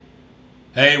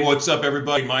Hey, what's up,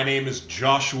 everybody? My name is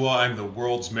Joshua. I'm the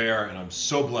world's mayor, and I'm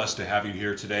so blessed to have you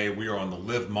here today. We are on the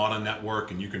Live Mana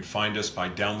Network, and you can find us by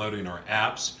downloading our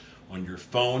apps on your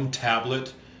phone,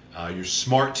 tablet, your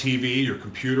smart TV, your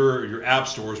computer, your app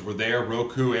stores. We're there.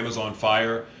 Roku, Amazon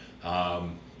Fire.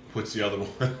 What's the other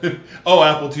one? Oh,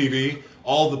 Apple TV.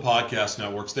 All the podcast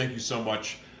networks. Thank you so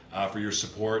much for your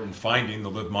support in finding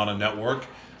the Live Mana Network.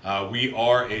 We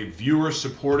are a viewer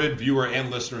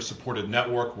and listener supported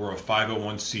network. We're a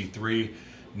 501c3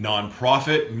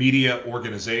 nonprofit media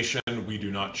organization. We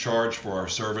do not charge for our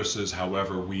services.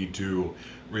 However, we do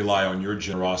rely on your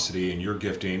generosity and your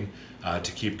gifting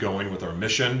to keep going with our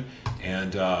mission.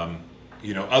 And,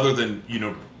 other than,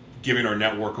 giving our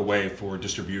network away for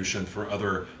distribution for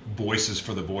other voices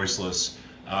for the voiceless,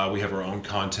 we have our own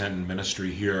content and ministry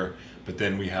here. But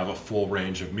then we have a full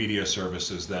range of media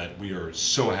services that we are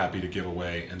so happy to give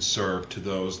away and serve to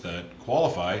those that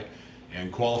qualify.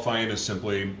 And qualifying is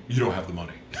simply, you don't have the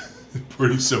money.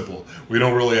 Pretty simple. We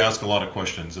don't really ask a lot of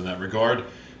questions in that regard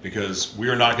because we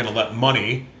are not going to let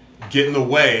money get in the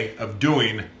way of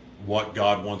doing what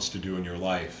God wants to do in your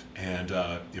life. And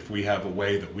if we have a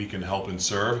way that we can help and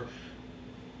serve,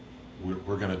 we're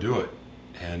going to do it.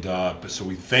 And so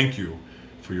we thank you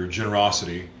for your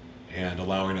generosity and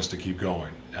allowing us to keep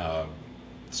going.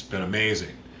 It's been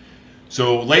amazing.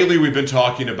 So lately we've been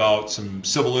talking about some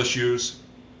civil issues,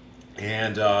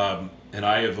 and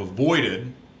I have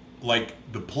avoided, like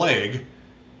the plague,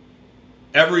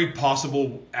 every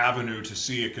possible avenue to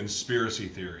see a conspiracy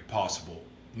theory possible.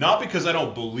 Not because I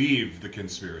don't believe the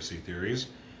conspiracy theories,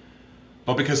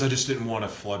 but because I just didn't want to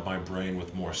flood my brain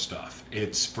with more stuff.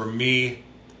 It's, for me,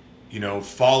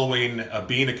 following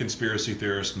being a conspiracy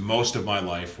theorist most of my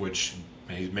life, which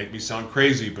may make me sound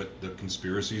crazy, but the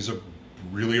conspiracies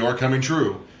really are coming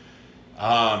true.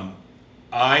 I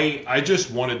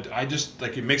just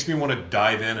it makes me want to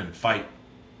dive in and fight,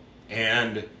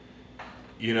 and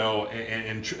and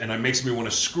it makes me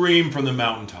want to scream from the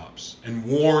mountaintops and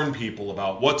warn people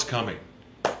about what's coming,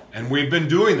 and we've been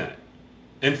doing that.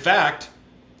 In fact,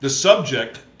 the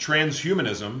subject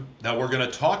transhumanism that we're going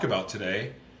to talk about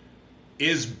today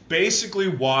is basically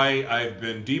why I've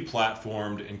been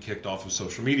deplatformed and kicked off of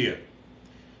social media.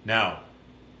 Now,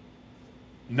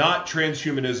 not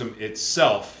transhumanism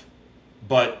itself,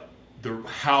 but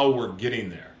how we're getting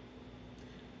there.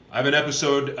 I have an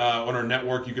episode on our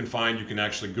network you can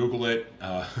actually Google it.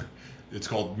 It's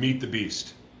called Meet the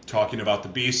Beast, talking about the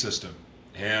beast system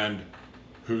and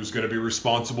who's going to be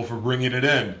responsible for bringing it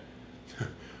in.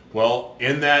 Well,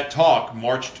 in that talk,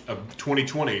 March of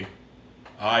 2020,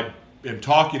 I am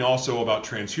talking also about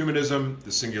transhumanism,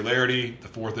 the singularity, the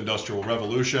fourth industrial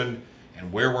revolution,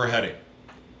 and where we're heading,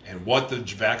 and what the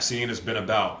vaccine has been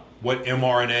about, what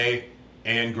mRNA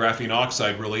and graphene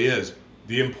oxide really is,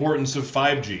 the importance of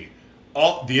 5G,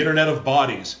 the Internet of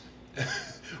Bodies,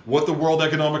 what the World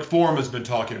Economic Forum has been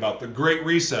talking about, the Great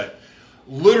Reset,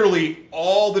 literally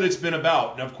all that it's been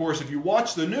about. And of course, if you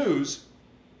watch the news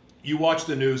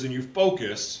and you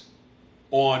focus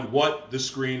on what the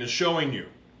screen is showing you.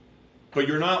 But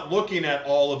you're not looking at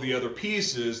all of the other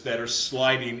pieces that are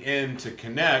sliding in to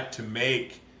connect to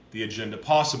make the agenda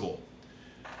possible.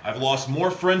 I've lost more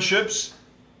friendships,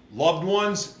 loved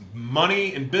ones,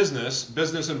 money, and business.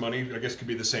 Business and money, I guess, could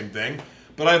be the same thing.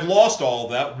 But I've lost all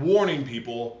of that, warning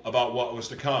people about what was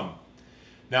to come.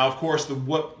 Now, of course,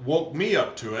 what woke me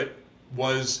up to it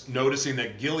was noticing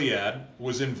that Gilead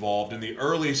was involved in the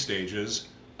early stages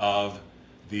of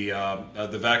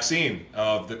the vaccine,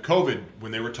 of the COVID,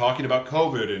 when they were talking about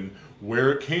COVID and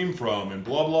where it came from and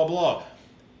blah, blah, blah.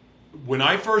 When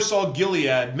I first saw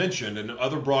Gilead mentioned, and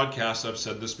other broadcasts I've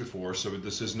said this before, so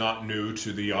this is not new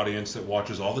to the audience that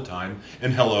watches all the time.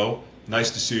 And hello,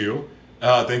 nice to see you.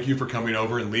 Thank you for coming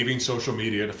over and leaving social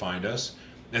media to find us.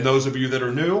 And those of you that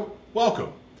are new,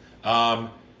 welcome.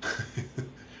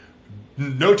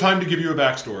 No time to give you a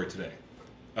backstory today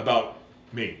about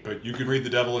me, but you can read The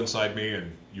Devil Inside Me and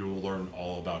you will learn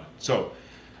all about it. So,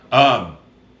 but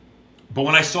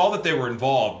when I saw that they were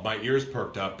involved, my ears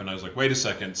perked up and I was like, wait a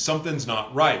second, something's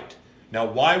not right. Now,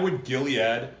 why would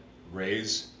Gilead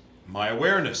raise my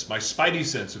awareness, my spidey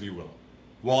sense, if you will?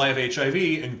 Well, I have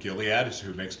HIV and Gilead is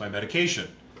who makes my medication.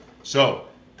 So,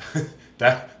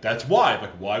 that's why.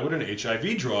 Like, why would an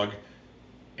HIV drug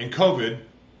and COVID,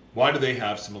 why do they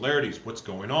have similarities? What's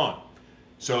going on?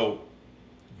 So,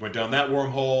 went down that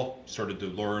wormhole, started to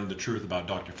learn the truth about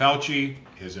Dr. Fauci,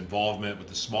 his involvement with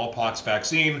the smallpox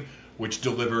vaccine, which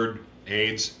delivered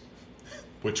AIDS,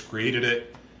 which created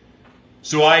it.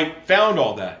 So I found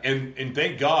all that, and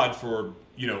thank God for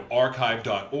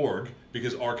archive.org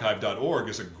because archive.org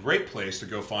is a great place to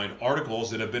go find articles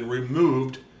that have been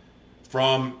removed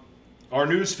from our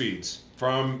news feeds,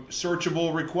 from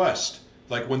searchable requests.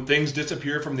 Like when things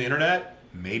disappear from the internet,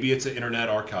 maybe it's an internet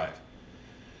archive.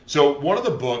 So one of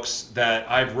the books that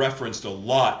I've referenced a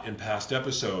lot in past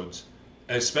episodes,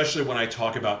 especially when I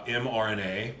talk about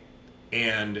mRNA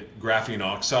and graphene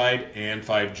oxide and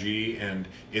 5G and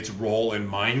its role in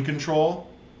mind control,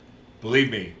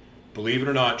 believe it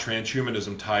or not,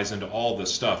 transhumanism ties into all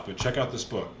this stuff, but check out this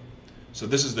book. So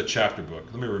this is the chapter book.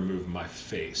 Let me remove my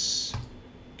face.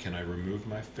 Can I remove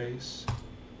my face?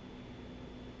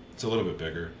 It's a little bit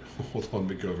bigger. Hold on,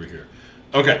 let me go over here.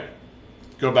 Okay,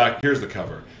 go back. Here's the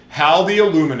cover. How the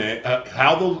Illuminati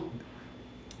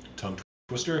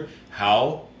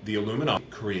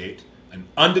create an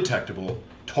undetectable,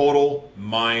 total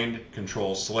mind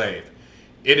control slave.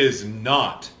 It is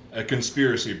not a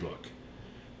conspiracy book.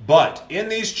 But in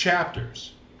these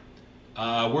chapters,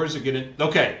 where does it get in?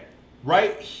 Okay,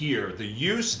 right here, the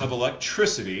use of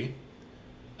electricity.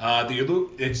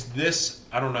 It's this,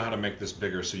 I don't know how to make this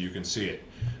bigger so you can see it.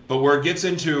 But where it gets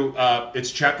into,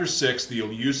 it's chapter 6, the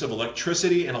use of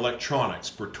electricity and electronics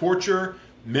for torture,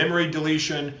 memory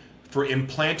deletion, for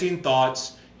implanting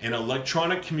thoughts, and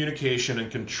electronic communication and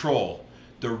control.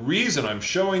 The reason I'm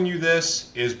showing you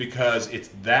this is because it's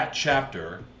that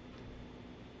chapter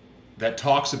that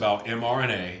talks about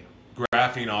mRNA,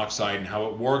 graphene oxide, and how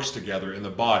it works together in the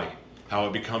body, how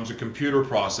it becomes a computer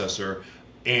processor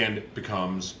and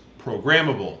becomes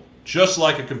programmable, just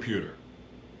like a computer.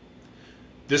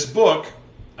 This book,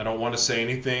 I don't want to say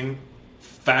anything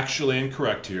factually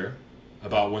incorrect here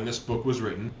about when this book was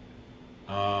written.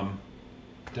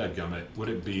 Dadgummit, would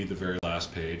it be the very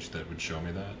last page that would show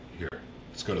me that? Here,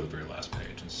 let's go to the very last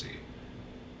page and see.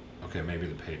 Okay, maybe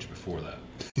the page before that.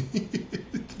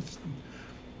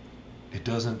 It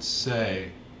doesn't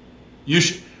say.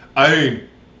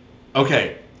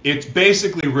 Okay, it's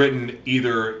basically written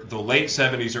either the late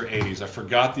 70s or 80s. I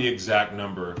forgot the exact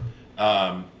number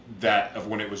of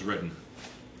when it was written.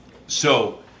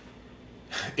 So,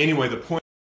 anyway, the point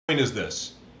is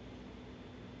this.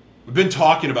 We've been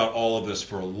talking about all of this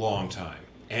for a long time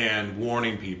and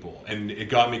warning people, and it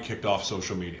got me kicked off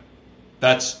social media.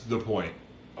 That's the point,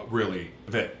 really,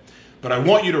 of it. But I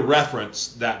want you to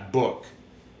reference that book,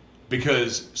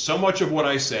 because so much of what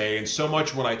I say and so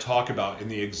much what I talk about in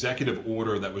the executive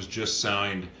order that was just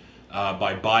signed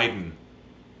by Biden,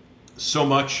 so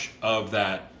much of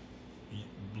that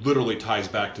literally ties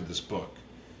back to this book.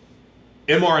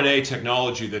 mRNA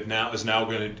technology that is now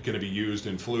going to be used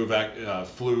in flu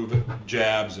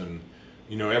jabs and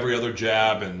every other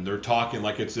jab, and they're talking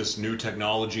like it's this new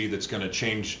technology that's going to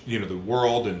change the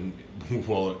world, and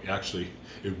well, actually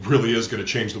it really is going to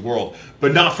change the world,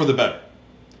 but not for the better.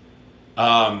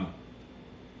 The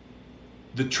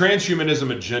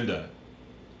transhumanism agenda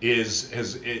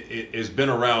has been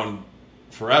around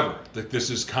forever. That this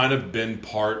has kind of been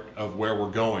part of where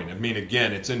we're going. I mean,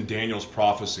 again, it's in Daniel's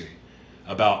prophecy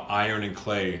about iron and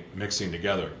clay mixing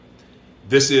together.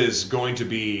 This is going to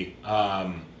be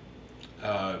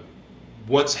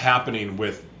what's happening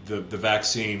with the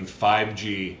vaccine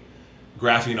 5G,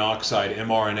 graphene oxide,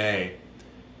 mRNA,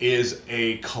 is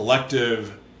a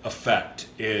collective effect.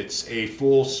 It's a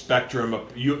full spectrum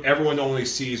of everyone only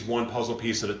sees one puzzle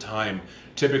piece at a time,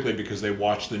 typically because they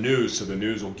watch the news, so the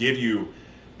news will give you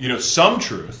some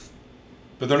truth,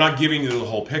 but they're not giving you the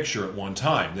whole picture at one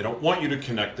time. They don't want you to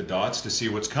connect the dots to see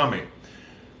what's coming.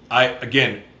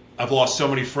 I've lost so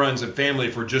many friends and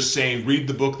family for just saying, read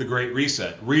the book The Great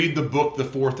Reset, read the book The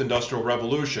Fourth Industrial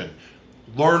Revolution,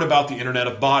 learn about the Internet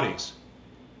of Bodies,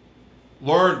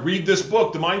 read this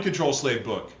book, the Mind Control Slave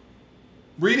book.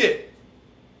 Read it.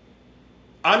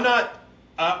 I'm not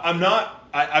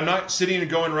sitting and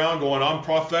going around going, I'm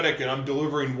prophetic and I'm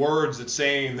delivering words that's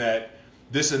saying that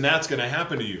this and that's going to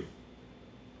happen to you.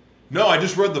 No, I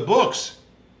just read the books.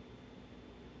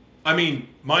 I mean,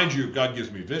 mind you, God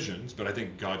gives me visions, but I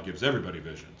think God gives everybody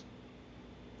visions.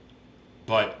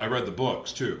 But I read the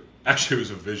books too. Actually, it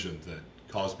was a vision that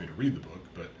caused me to read the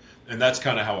book, and that's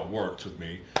kind of how it works with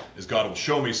me, is God will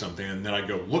show me something, and then I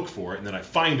go look for it, and then I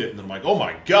find it, and then I'm like, oh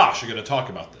my gosh, I'm going to talk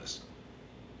about this.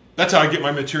 That's how I get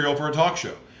my material for a talk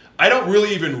show. I don't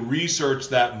really even research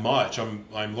that much. I'm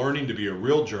learning to be a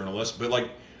real journalist, but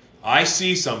I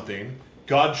see something,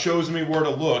 God shows me where to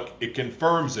look, it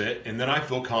confirms it, and then I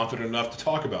feel confident enough to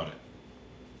talk about it.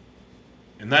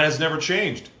 And that has never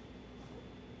changed.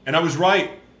 And I was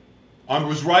right. I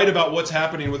was right about what's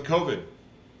happening with COVID,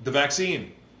 the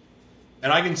vaccine.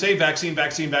 And I can say vaccine,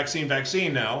 vaccine, vaccine,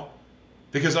 vaccine now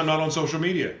because I'm not on social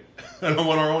media. And I'm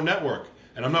on our own network.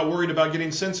 And I'm not worried about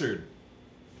getting censored.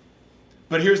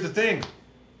 But here's the thing.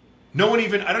 I don't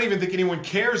even think anyone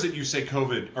cares that you say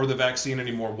COVID or the vaccine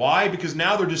anymore. Why? Because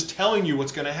now they're just telling you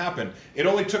what's going to happen. It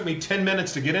only took me 10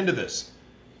 minutes to get into this.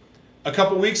 A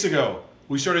couple weeks ago,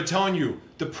 we started telling you,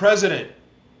 the president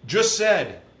just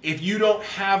said, if you don't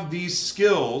have these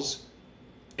skills,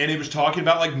 and he was talking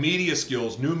about like media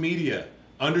skills, new media,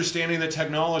 understanding the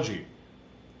technology.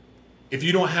 If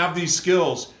you don't have these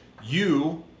skills,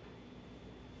 you're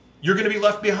going to be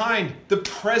left behind. The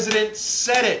president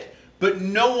said it. But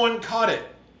no one caught it.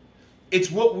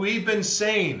 It's what we've been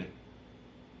saying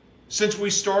since we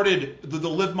started the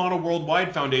Live Model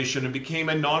Worldwide Foundation and became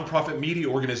a nonprofit media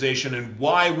organization, and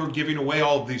why we're giving away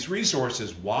all of these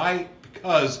resources. Why?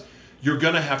 Because you're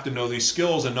going to have to know these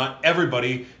skills, and not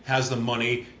everybody has the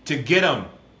money to get them.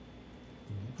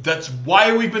 That's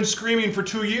why we've been screaming for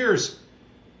 2 years.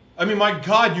 I mean, my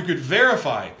God, you could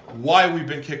verify why we've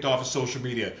been kicked off of social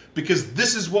media, because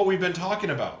this is what we've been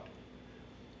talking about.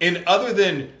 And other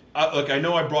than, look, I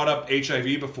know I brought up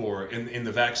HIV before in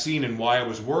the vaccine and why I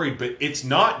was worried, but it's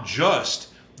not just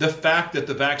the fact that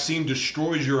the vaccine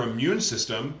destroys your immune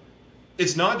system.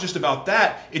 It's not just about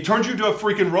that. It turns you into a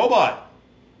freaking robot.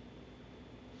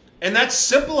 And that's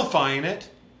simplifying it,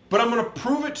 but I'm going to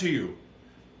prove it to you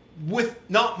with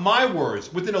not my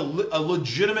words, within a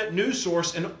legitimate news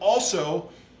source, and also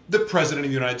the President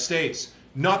of the United States.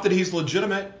 Not that he's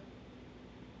legitimate.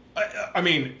 I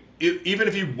mean, even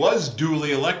if he was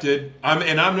duly elected,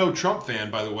 I'm no Trump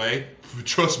fan, by the way.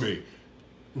 Trust me.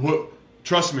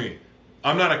 Trust me.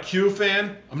 I'm not a Q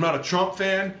fan. I'm not a Trump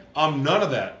fan. I'm none of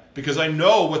that, because I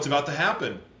know what's about to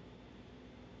happen.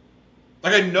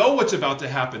 Like, I know what's about to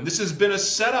happen. This has been a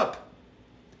setup.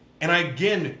 And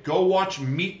again, go watch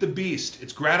Meet the Beast.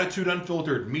 It's Gratitude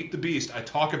Unfiltered. Meet the Beast. I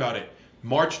talk about it.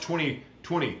 March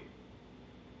 2020.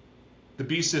 The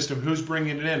beast system. Who's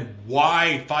bringing it in?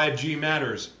 Why 5G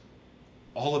matters.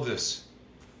 All of this.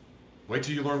 Wait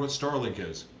till you learn what Starlink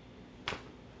is.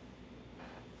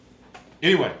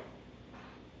 Anyway,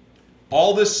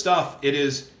 all this stuff,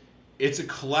 it's a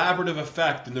collaborative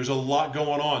effect, and there's a lot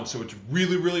going on. So it's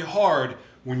really, really hard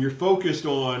when you're focused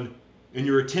on, and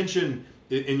your attention,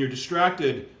 and you're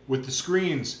distracted with the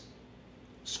screens,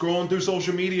 scrolling through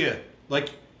social media. Like,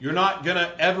 you're not going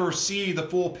to ever see the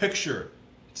full picture.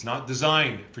 It's not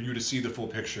designed for you to see the full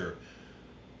picture.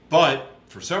 But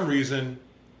for some reason,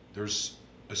 there's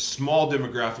a small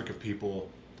demographic of people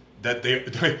that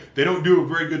they don't do a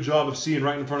very good job of seeing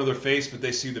right in front of their face, but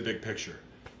they see the big picture.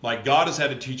 Like, God has had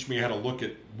to teach me how to look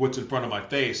at what's in front of my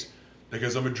face,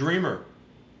 because I'm a dreamer.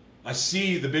 I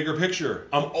see the bigger picture.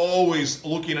 I'm always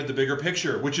looking at the bigger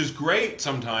picture, which is great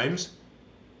sometimes,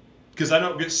 because I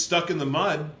don't get stuck in the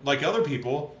mud like other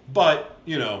people. But,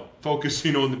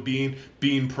 focusing on the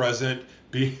being present,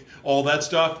 all that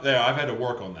stuff, yeah, I've had to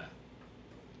work on that.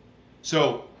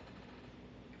 So,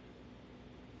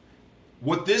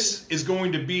 what this is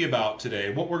going to be about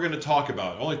today, what we're going to talk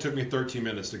about, it only took me 13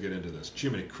 minutes to get into this.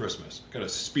 Jiminy Christmas. Got to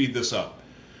speed this up.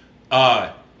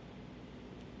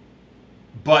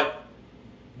 But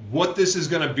what this is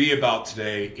going to be about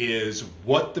today is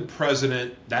what the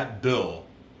president, that bill,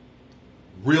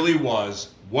 really was,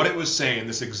 what it was saying,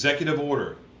 this executive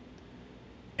order,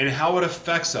 and how it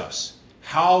affects us,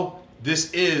 how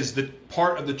this is the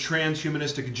part of the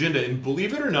transhumanistic agenda. And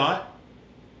believe it or not,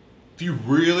 if you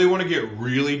really want to get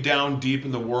really down deep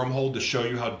in the wormhole to show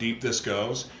you how deep this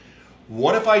goes,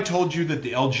 what if I told you that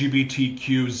the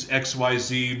LGBTQ's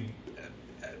XYZ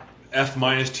F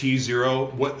minus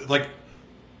T0, like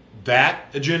that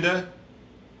agenda?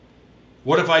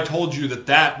 What if I told you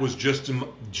that was just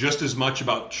as much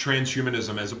about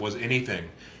transhumanism as it was anything?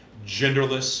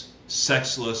 Genderless,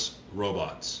 sexless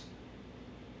robots.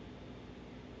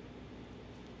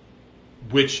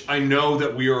 Which I know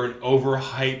that we are an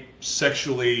overhyped,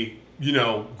 sexually,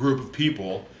 group of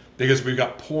people, because we've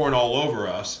got porn all over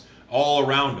us, all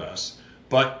around us.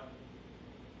 But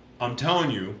I'm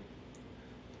telling you,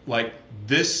 like,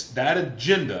 that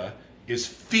agenda is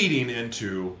feeding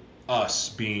into us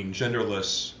being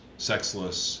genderless,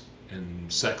 sexless,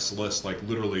 and sexless, like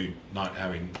literally not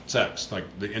having sex. Like,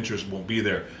 the interest won't be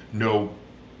there. No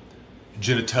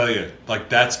genitalia. Like,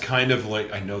 that's kind of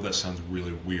like, I know that sounds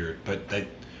really weird, but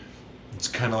it's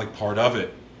kind of like part of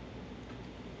it.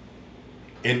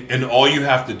 And all you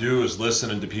have to do is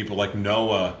listen to people like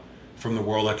Noah from the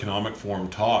World Economic Forum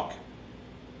talk.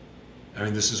 I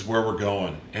mean, this is where we're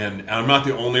going. And I'm not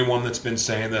the only one that's been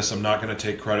saying this. I'm not going to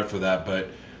take credit for that. But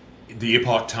the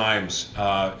Epoch Times,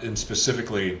 and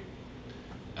specifically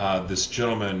this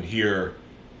gentleman here,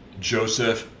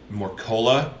 Joseph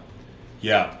Mercola,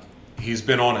 yeah, he's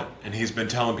been on it. And he's been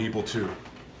telling people too.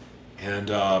 And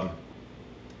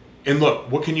And look,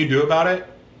 what can you do about it?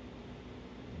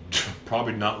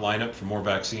 Probably not line up for more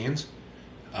vaccines.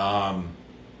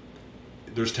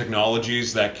 There's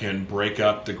technologies that can break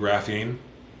up the graphene.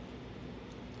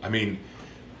 I mean,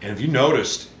 and if you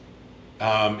noticed,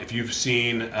 if you've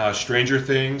seen Stranger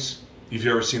Things, if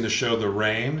you've ever seen the show The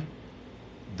Rain,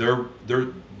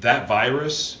 that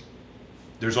virus,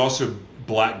 there's also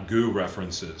black goo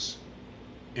references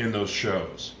in those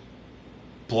shows.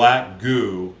 Black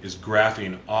goo is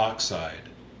graphene oxide.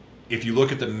 If you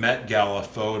look at the Met Gala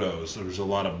photos, there's a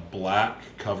lot of black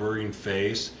covering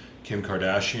face. Kim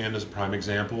Kardashian is a prime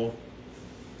example.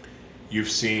 You've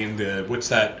seen what's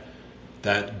that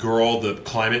girl, the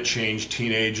climate change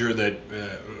teenager, that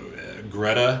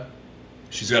Greta,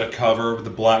 she's got a cover with the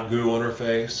black goo on her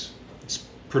face. It's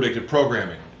predictive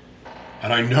programming.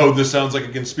 And I know this sounds like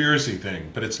a conspiracy thing,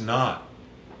 but it's not.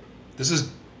 This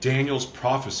is Daniel's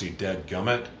prophecy,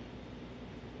 dadgummit.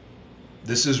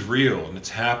 This is real and it's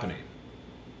happening.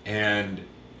 And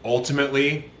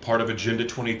ultimately, part of Agenda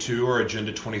 22 or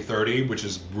Agenda 2030, which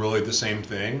is really the same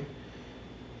thing,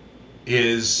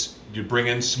 is you bring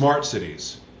in smart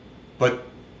cities. But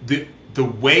the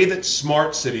way that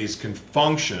smart cities can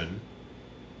function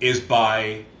is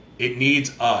by, it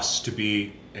needs us to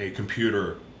be a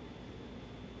computer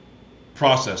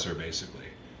processor, basically.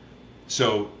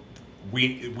 So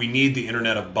we need the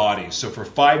Internet of Bodies. So for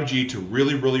 5G to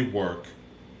really, really work,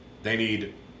 they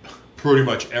need pretty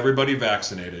much everybody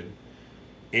vaccinated.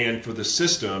 And for the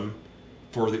system,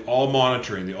 for the all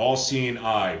monitoring, the all seeing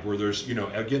eye, where there's,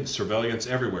 again, surveillance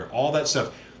everywhere, all that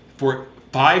stuff, for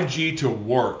 5G to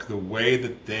work the way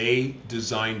that they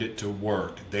designed it to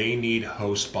work, they need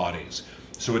host bodies.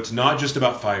 So it's not just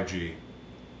about 5G.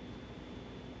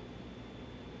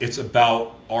 It's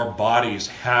about our bodies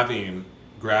having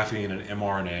graphene and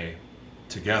mRNA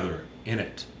together in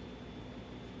it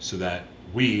so that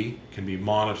we can be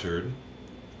monitored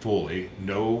fully,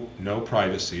 no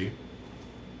privacy,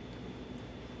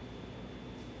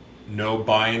 no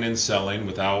buying and selling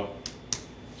without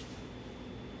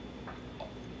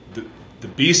the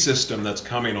beast system that's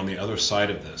coming on the other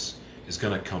side of this is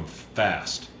going to come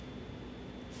fast.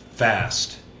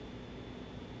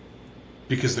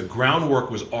 Because the groundwork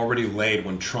was already laid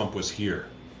when Trump was here.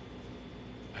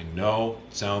 I know,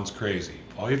 it sounds crazy.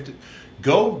 All you have to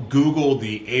go Google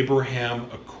the Abraham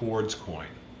Accords coin,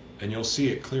 and you'll see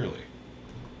it clearly.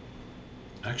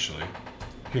 Actually,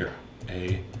 here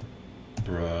it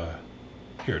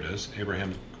is,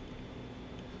 Abraham.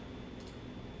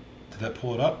 Did that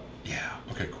pull it up? Yeah.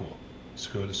 Okay, cool.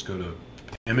 Let's go to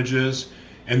images,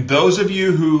 and those of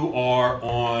you who are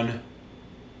on,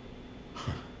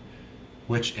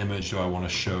 which image do I want to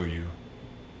show you?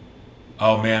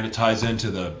 Oh man, it ties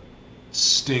into the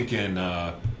stinking,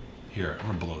 here, I'm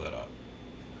gonna blow that up.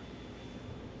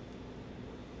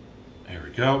 There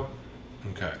we go.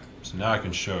 Okay, so now I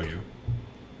can show you.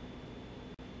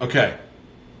 Okay,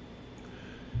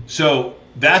 so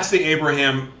that's the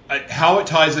Abraham, how it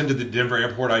ties into the Denver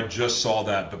airport, I just saw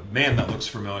that, but man, that looks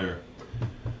familiar.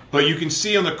 But you can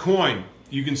see on the coin,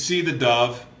 you can see the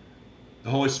dove, the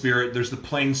Holy Spirit. There's the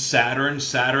plane Saturn.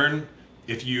 Saturn,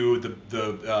 if you,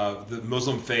 the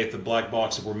Muslim faith, the black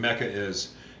box of where Mecca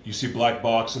is, you see black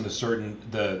box in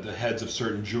the heads of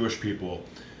certain Jewish people.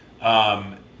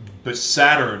 But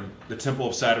Saturn, the temple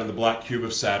of Saturn, the black cube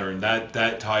of Saturn,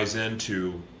 that ties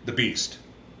into the beast,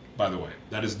 by the way.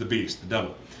 That is the beast, the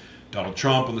devil. Donald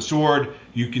Trump on the sword.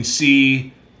 You can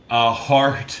see a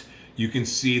heart. You can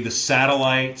see the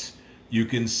satellite. You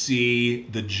can see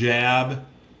the jab.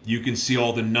 You can see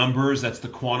all the numbers. That's the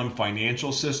quantum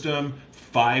financial system.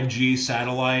 5G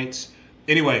satellites.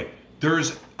 Anyway,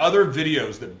 there's other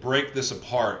videos that break this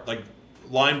apart, like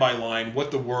line by line,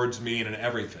 what the words mean and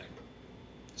everything.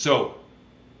 So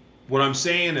what I'm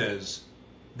saying is,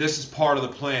 this is part of the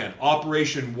plan.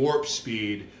 Operation Warp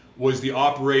Speed was the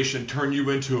operation turn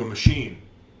you into a machine.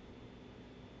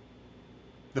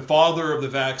 The father of the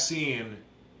vaccine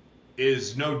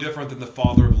is no different than the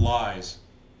father of lies.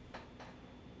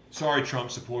 Sorry,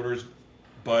 Trump supporters,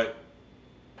 but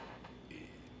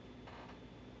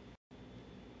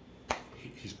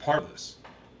he's part of this.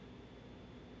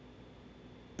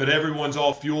 But everyone's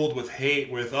all fueled with hate,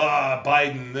 with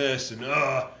Biden this and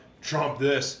Trump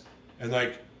this, and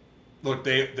like, look,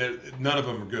 none of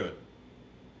them are good.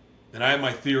 And I have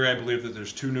my theory. I believe that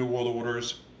there's two new world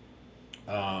orders.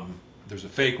 There's a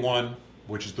fake one,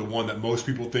 which is the one that most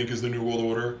people think is the new world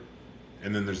order,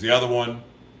 and then there's the other one,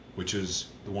 which is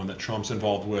the one that Trump's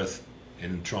involved with,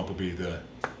 and Trump will be the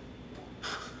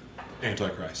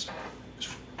Antichrist,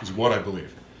 is what I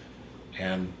believe.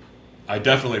 And I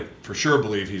definitely, for sure,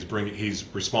 believe he's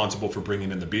responsible for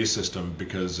bringing in the beast system,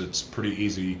 because it's pretty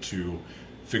easy to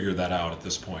figure that out at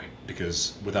this point.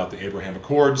 Because without the Abraham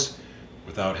Accords,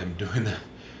 without him doing that,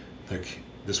 like,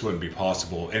 this wouldn't be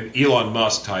possible. And Elon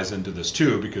Musk ties into this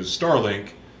too, because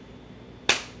Starlink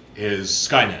is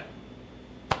Skynet.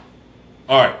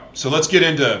 All right, so let's get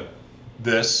into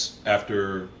this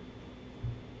after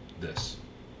this.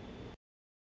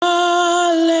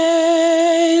 Hallelujah,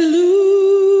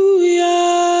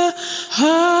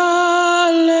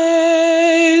 hallelujah,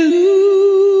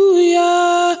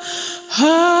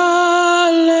 hallelujah.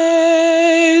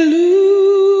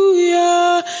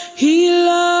 He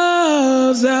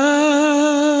loves us.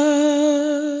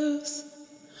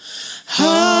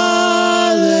 Hallelujah,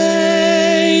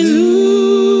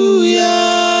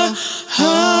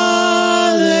 hallelujah,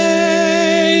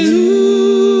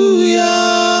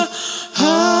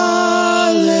 hallelujah.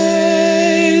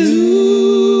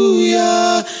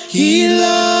 He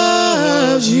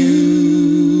loves you.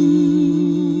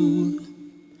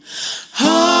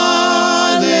 Hallelujah,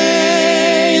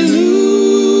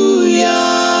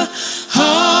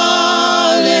 hallelujah,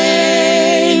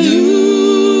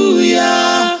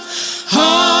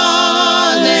 hallelujah.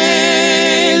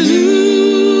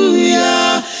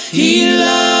 He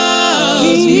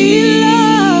loves me.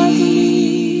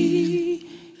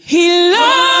 He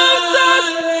loves us.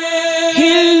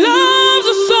 He loves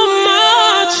us so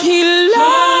much. He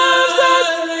loves us.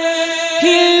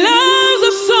 He loves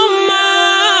us so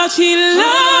much. He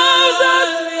loves us.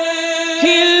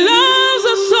 He loves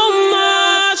us so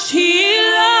much. He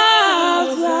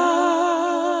loves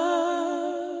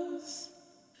us.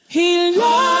 He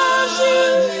loves you.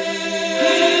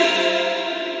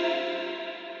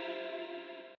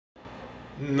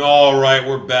 All right,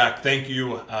 we're back. Thank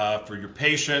you for your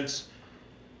patience.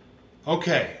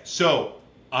 Okay, so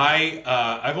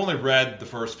I've only read the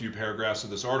first few paragraphs of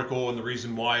this article, and the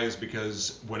reason why is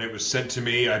because when it was sent to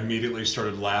me, I immediately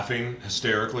started laughing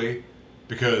hysterically,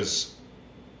 because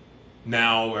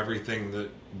now everything that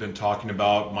I've been talking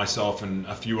about, myself and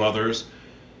a few others,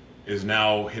 is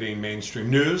now hitting mainstream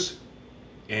news,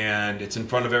 and it's in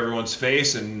front of everyone's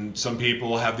face, and some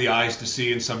people have the eyes to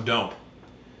see and some don't.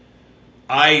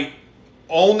 I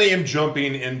only am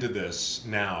jumping into this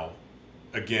now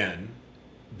again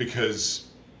because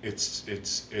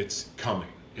it's coming.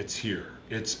 It's here.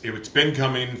 It's been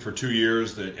coming for 2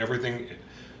 years, that everything,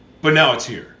 but now it's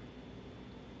here.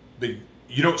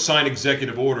 You don't sign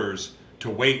executive orders to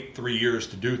wait 3 years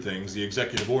to do things. The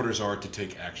executive orders are to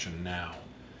take action now.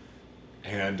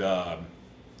 And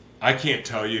I can't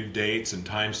tell you dates and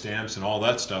timestamps and all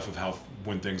that stuff of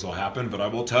when things will happen, but I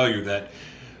will tell you that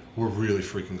we're really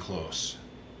freaking close.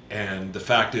 And the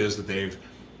fact is that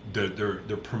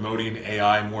they're promoting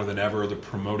AI more than ever. They're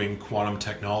promoting quantum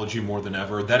technology more than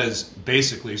ever. That is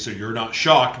basically so you're not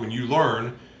shocked when you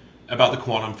learn about the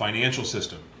quantum financial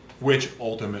system, which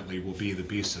ultimately will be the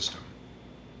beast system.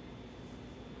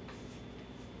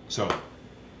 So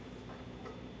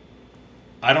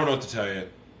I don't know what to tell you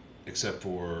except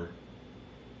for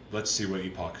let's see what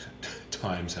Epoch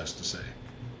Times has to say.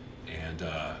 And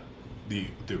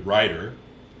the writer,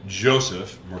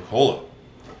 Joseph Mercola.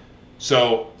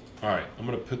 So, all right, I'm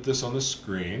going to put this on the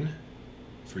screen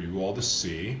for you all to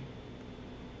see.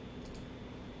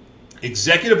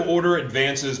 Executive order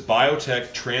advances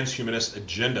biotech transhumanist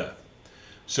agenda.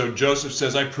 So Joseph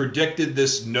says, I predicted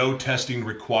this no testing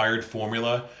required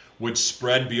formula would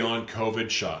spread beyond COVID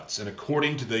shots. And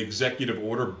according to the executive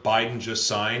order Biden just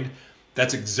signed,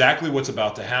 that's exactly what's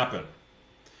about to happen.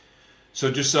 So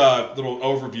just a little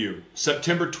overview.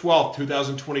 September 12th,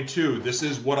 2022, this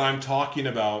is what I'm talking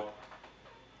about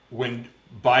when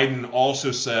Biden also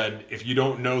said, if you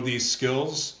don't know these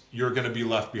skills, you're going to be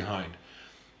left behind.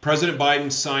 President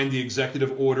Biden signed the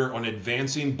executive order on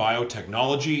advancing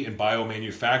biotechnology and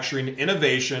biomanufacturing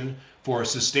innovation for a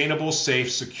sustainable, safe,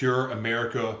 secure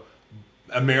American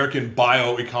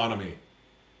bioeconomy.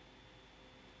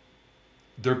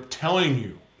 They're telling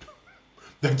you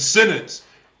that sentence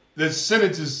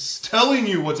is telling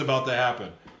you what's about to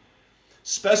happen.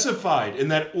 Specified in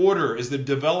that order is the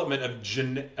development of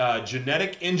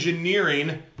genetic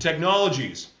engineering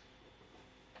technologies.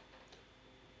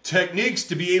 Techniques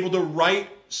to be able to write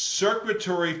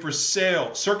circuitry for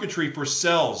cells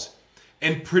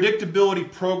and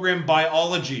predictability program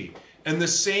biology in the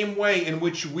same way in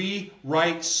which we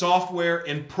write software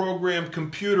and program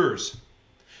computers,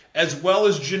 as well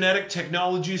as genetic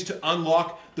technologies to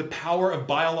unlock the power of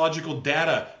biological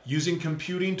data using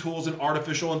computing tools and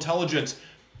artificial intelligence.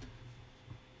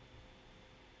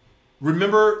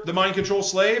 Remember the mind control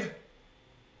slave?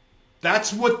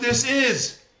 That's what this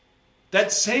is.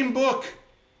 That same book.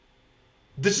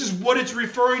 This is what it's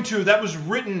referring to. That was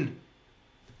written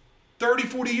 30,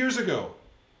 40 years ago.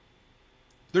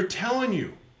 They're telling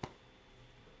you.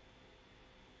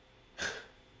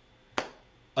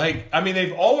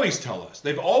 They've always tell us.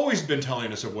 They've always been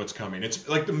telling us of what's coming. It's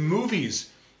like the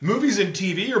movies. Movies and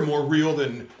TV are more real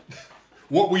than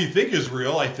what we think is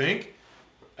real, I think.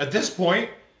 At this point,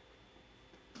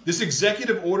 this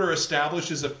executive order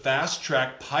establishes a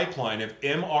fast-track pipeline of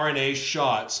mRNA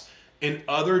shots and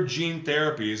other gene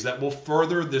therapies that will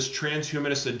further this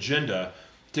transhumanist agenda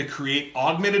to create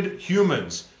augmented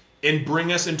humans and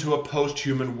bring us into a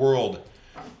post-human world.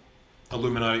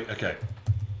 Illuminati, okay.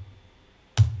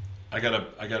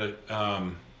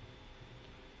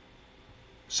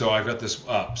 So I've got this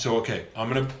up. So okay,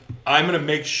 I'm gonna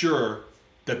make sure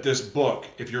that this book,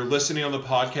 if you're listening on the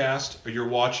podcast or you're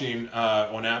watching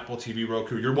on Apple TV,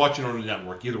 Roku, you're watching on the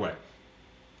network, either way.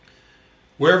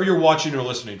 Wherever you're watching or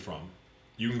listening from,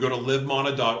 you can go to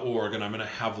livemana.org and I'm going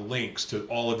to have links to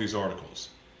all of these articles.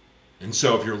 And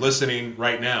so if you're listening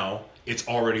right now, it's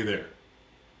already there.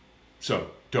 So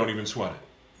don't even sweat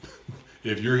it.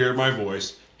 If you're hearing my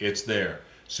voice, it's there.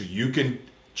 So you can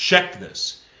check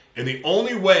this. And the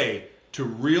only way to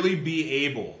really be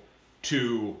able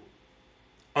to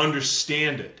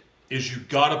understand it is you've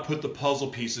got to put the puzzle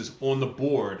pieces on the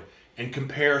board and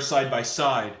compare side by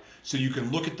side so you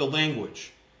can look at the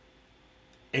language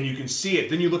and you can see it.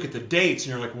 Then you look at the dates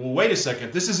and you're like, well, wait a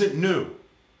second, this isn't new.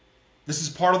 This is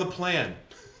part of the plan.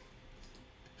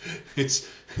 It's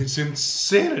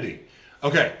insanity.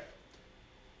 Okay.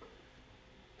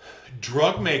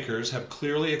 Drug makers have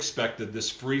clearly expected this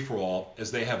free-for-all as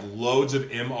they have loads of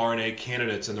mRNA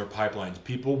candidates in their pipelines.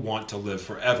 People want to live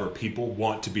forever. People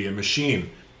want to be a machine.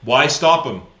 Why stop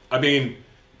them? I mean,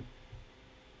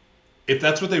 if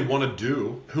that's what they want to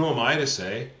do, who am I to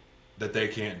say that they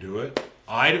can't do it?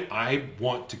 I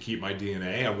want to keep my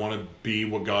DNA. I want to be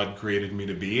what God created me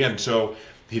to be. And so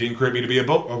he didn't create me to be a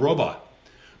robot.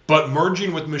 But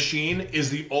merging with machine is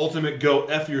the ultimate go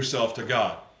F yourself to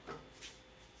God.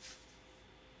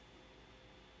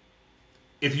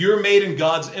 If you're made in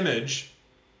God's image,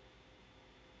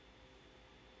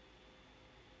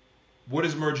 what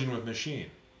is merging with machine?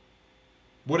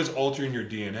 What is altering your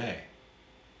DNA?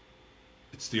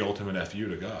 It's the ultimate FU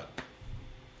to God.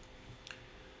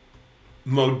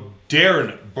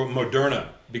 Moderna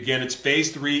began its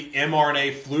phase 3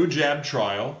 mRNA flu jab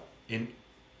trial in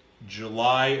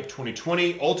July of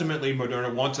 2020. Ultimately,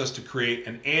 Moderna wants us to create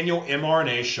an annual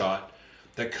mRNA shot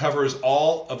that covers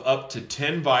all of up to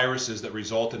 10 viruses that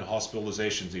result in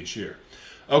hospitalizations each year.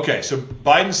 Okay, so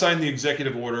Biden signed the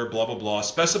executive order, blah, blah, blah.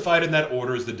 Specified in that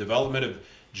order is the development of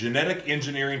genetic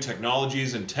engineering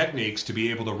technologies and techniques to be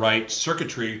able to write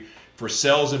circuitry for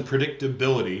cells and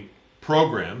predictability,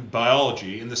 program,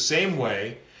 biology, in the same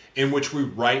way in which we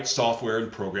write software and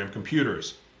program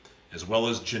computers, as well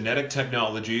as genetic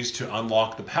technologies to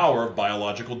unlock the power of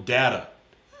biological data.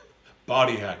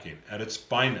 Body hacking at its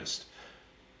finest.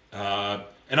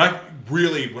 And I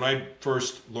really, when I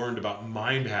first learned about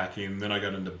mind hacking, then I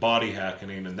got into body hacking,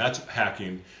 and that's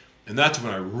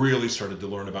when I really started to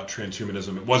learn about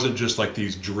transhumanism. It wasn't just like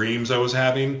these dreams I was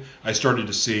having. I started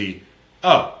to see,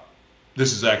 oh,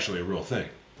 this is actually a real thing.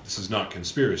 This is not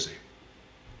conspiracy.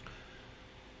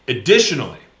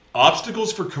 Additionally,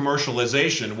 obstacles for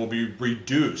commercialization will be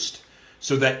reduced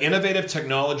so that innovative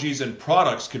technologies and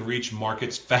products can reach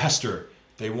markets faster.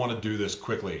 They want to do this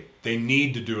quickly. They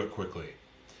need to do it quickly.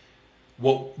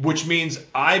 Well, which means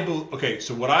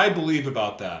so what I believe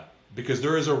about that, because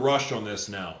there is a rush on this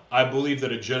now, I believe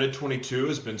that Agenda 22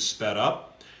 has been sped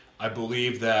up. I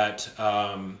believe that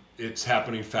it's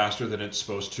happening faster than it's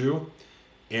supposed to,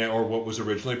 or what was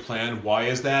originally planned. Why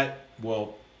is that?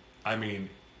 Well, I mean,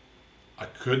 I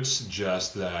could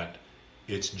suggest that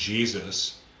it's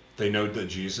Jesus. They know that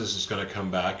Jesus is going to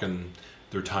come back and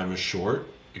their time is short.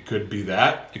 It could be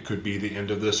that. It could be the end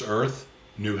of this earth.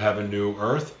 New heaven, new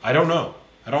earth. I don't know.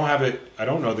 I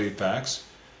don't know the facts.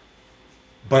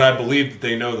 But I believe that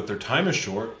they know that their time is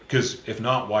short, because if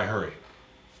not, why hurry?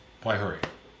 Why hurry?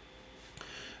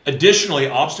 Additionally,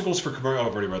 obstacles for I've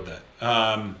already read that.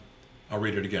 I'll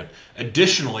read it again.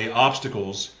 Additionally,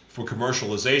 obstacles for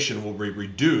commercialization will be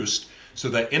reduced so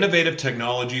that innovative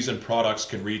technologies and products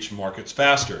can reach markets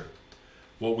faster.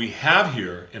 What we have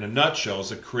here, in a nutshell, is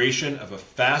the creation of a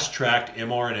fast-tracked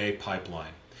mRNA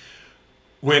pipeline.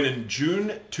 When in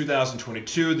June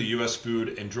 2022, the U.S.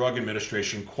 Food and Drug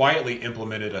Administration quietly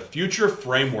implemented a future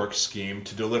framework scheme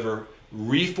to deliver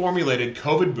reformulated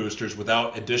COVID boosters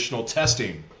without additional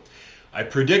testing. I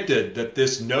predicted that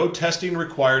this no testing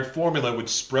required formula would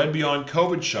spread beyond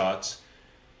COVID shots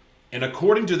And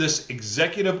according to this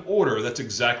executive order, that's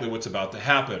exactly what's about to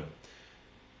happen.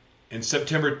 In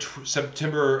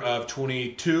September of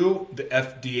 22, the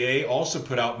FDA also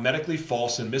put out medically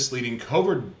false and misleading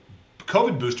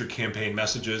COVID booster campaign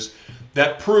messages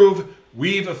that prove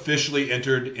we've officially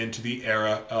entered into the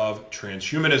era of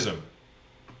transhumanism.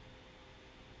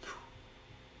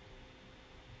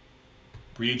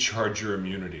 Recharge your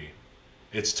immunity.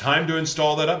 It's time to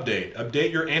install that update.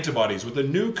 Update your antibodies with a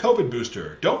new COVID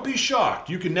booster. Don't be shocked.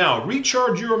 You can now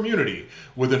recharge your immunity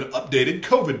with an updated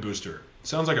COVID booster.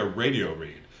 Sounds like a radio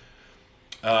read.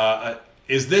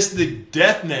 Is this the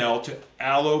death knell to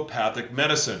allopathic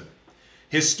medicine?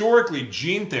 Historically,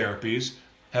 gene therapies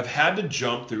have had to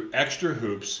jump through extra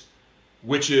hoops,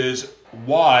 which is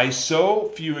why so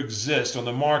few exist on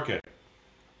the market.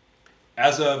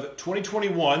 As of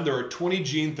 2021, there are 20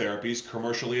 gene therapies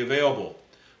commercially available.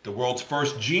 The world's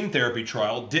first gene therapy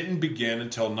trial didn't begin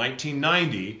until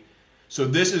 1990, so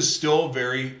this is still a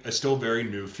very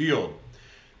new field.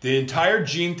 The entire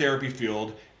gene therapy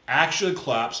field actually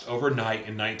collapsed overnight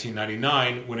in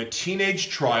 1999 when a teenage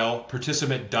trial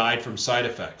participant died from side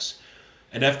effects.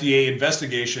 An FDA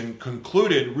investigation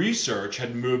concluded research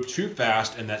had moved too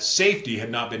fast and that safety had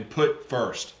not been put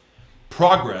first.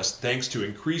 Progress, thanks to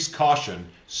increased caution,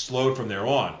 slowed from there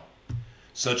on.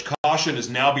 Such caution is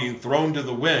now being thrown to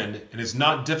the wind and is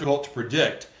not difficult to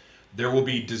predict. There will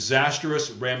be disastrous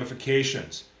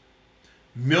ramifications.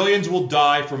 Millions will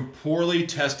die from poorly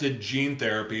tested gene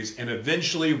therapies, and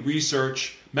eventually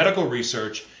medical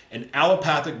research and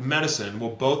allopathic medicine will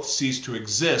both cease to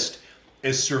exist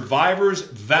as survivors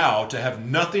vow to have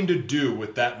nothing to do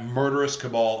with that murderous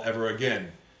cabal ever again.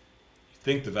 You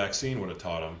think the vaccine would have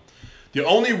taught them. The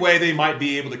only way they might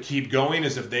be able to keep going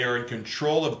is if they are in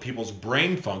control of people's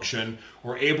brain function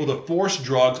or able to force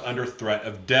drugs under threat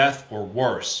of death or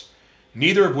worse.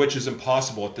 Neither of which is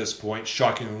impossible at this point,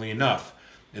 shockingly enough.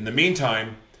 In the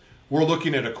meantime, we're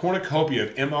looking at a cornucopia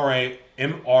of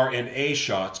mRNA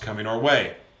shots coming our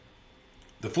way.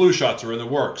 The flu shots are in the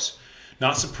works.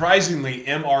 Not surprisingly,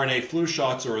 mRNA flu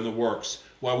shots are in the works.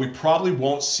 While we probably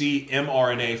won't see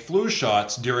mRNA flu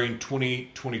shots during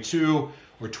 2022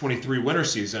 or 23 winter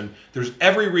season, there's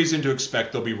every reason to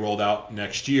expect they'll be rolled out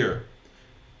next year.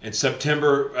 In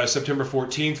September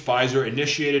 14th, Pfizer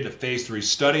initiated a phase 3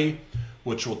 study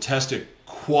which will test a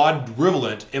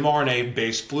quadrivalent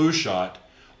mRNA-based flu shot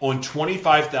on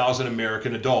 25,000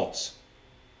 American adults.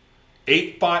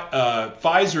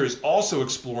 Pfizer is also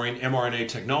exploring mRNA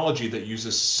technology that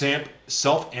uses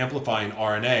self-amplifying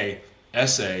RNA,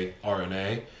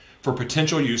 saRNA, for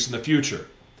potential use in the future.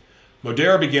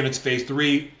 Moderna began its phase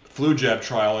 3 flu jab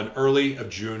trial in early of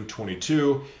June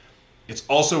 22. It's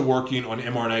also working on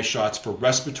mRNA shots for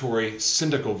respiratory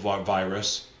syncytial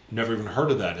virus. Never even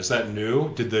heard of that. Is that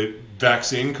new? Did the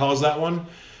vaccine cause that one?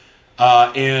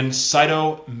 And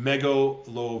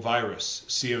cytomegalovirus,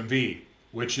 CMV,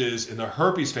 which is in the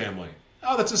herpes family.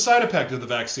 Oh, that's a side effect of the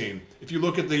vaccine. If you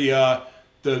look at the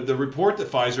report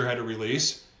that Pfizer had to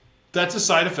release, that's a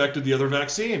side effect of the other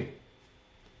vaccine.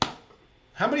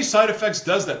 How many side effects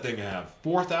does that thing have?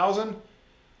 4,000?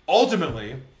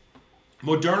 Ultimately,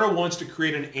 Moderna wants to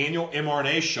create an annual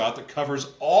mRNA shot that covers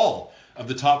all of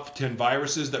the top 10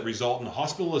 viruses that result in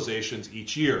hospitalizations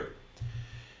each year.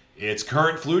 Its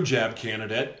current flu jab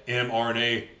candidate,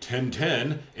 mRNA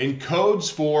 1010,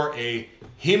 encodes for a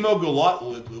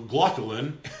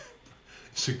hemoglobin,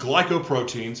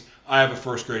 glycoproteins, I have a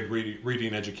first grade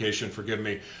reading education, forgive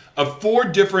me, of 4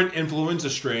 different influenza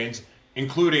strains,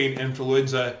 including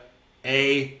influenza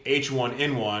A,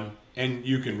 H1N1, and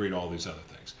you can read all these other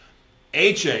things.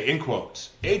 HA, in quotes.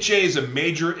 HA is a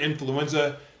major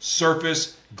influenza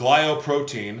surface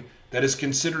glycoprotein that is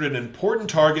considered an important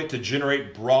target to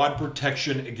generate broad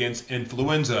protection against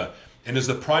influenza and is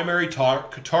the primary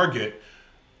target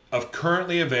of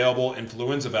currently available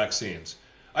influenza vaccines.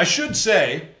 I should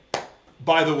say,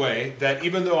 by the way, that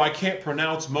even though I can't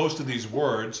pronounce most of these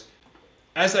words,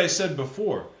 as I said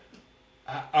before,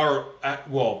 let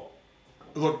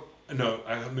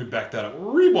me back that up.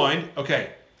 Rewind. Okay.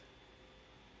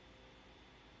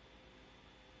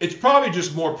 It's probably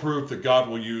just more proof that God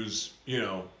will use,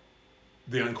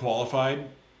 the unqualified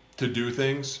to do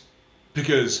things,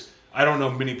 because I don't know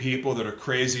many people that are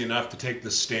crazy enough to take the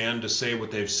stand to say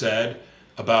what they've said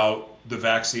about the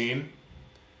vaccine,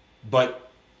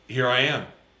 but here I am,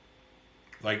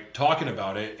 talking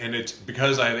about it, and it's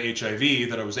because I have HIV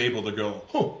that I was able to go,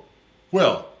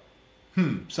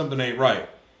 something ain't right.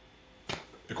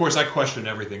 Of course, I question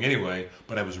everything anyway,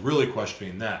 but I was really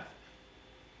questioning that.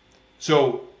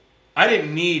 So I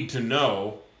didn't need to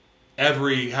know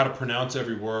how to pronounce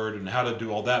every word and how to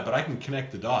do all that, but I can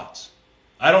connect the dots.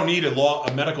 I don't need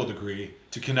a medical degree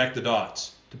to connect the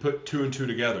dots, to put two and two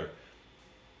together,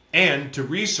 and to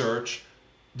research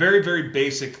very, very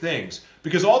basic things,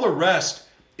 because all the rest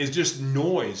is just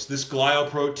noise. This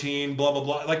glioprotein, blah, blah,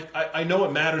 blah. Like, I know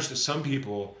it matters to some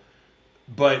people,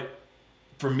 but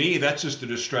for me, that's just a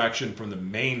distraction from the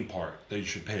main part that you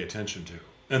should pay attention to.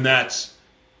 And that's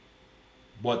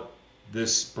what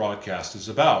this broadcast is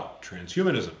about,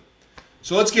 transhumanism.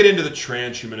 So let's get into the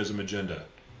transhumanism agenda.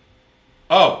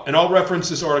 Oh, and I'll reference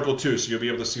this article too, so you'll be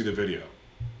able to see the video.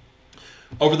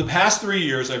 Over the past 3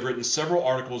 years, I've written several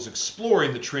articles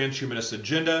exploring the transhumanist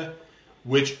agenda,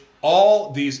 which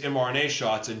all these mRNA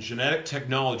shots and genetic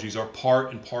technologies are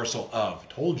part and parcel of.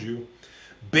 Told you.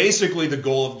 Basically, the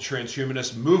goal of the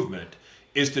transhumanist movement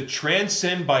is to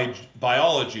transcend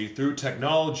biology through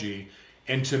technology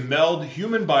and to meld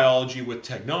human biology with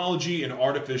technology and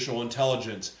artificial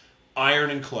intelligence.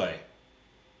 Iron and clay.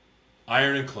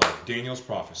 Iron and clay. Daniel's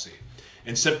prophecy.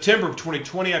 In September of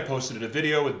 2020, I posted a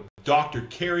video with Dr.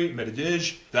 Carrie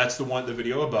Medidij, that's the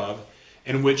video above,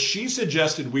 in which she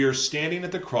suggested we are standing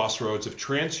at the crossroads of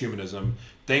transhumanism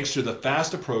thanks to the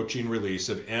fast approaching release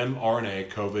of mRNA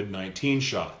COVID-19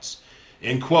 shots.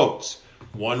 In quotes,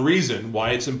 one reason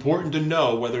why it's important to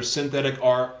know whether synthetic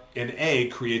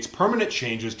RNA creates permanent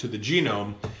changes to the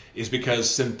genome is because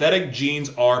synthetic genes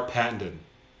are patented.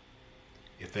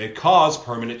 If they cause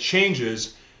permanent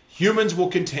changes, humans will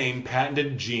contain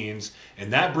patented genes,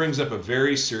 and that brings up a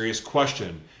very serious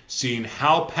question, seeing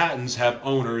how patents have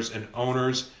owners and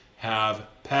owners have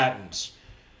patents.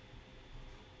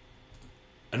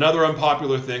 Another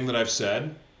unpopular thing that I've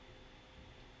said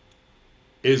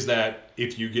is that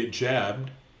if you get jabbed,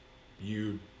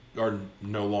 you don't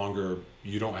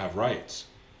have rights.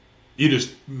 You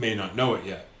just may not know it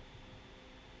yet.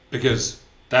 Because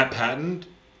that patent,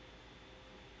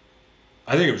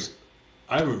 I think it was,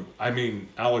 I mean,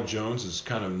 Alec Jones is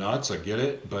kind of nuts, I get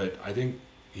it, but I think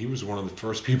he was one of the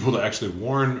first people to actually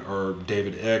warn, or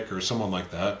David Icke or someone like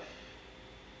that,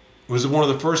 was one of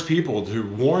the first people to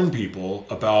warn people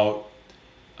about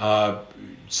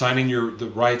signing the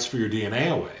rights for your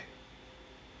DNA away.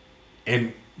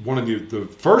 And one of the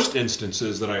first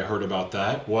instances that I heard about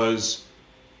that was,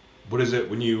 what is it,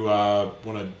 when you want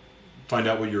to find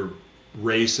out what your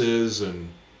race is and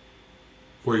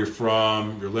where you're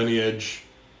from, your lineage,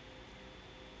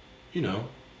 you know,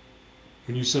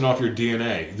 when you send off your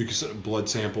DNA, you can send a blood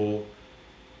sample,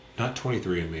 not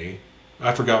 23andMe,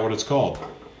 I forgot what it's called,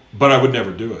 but I would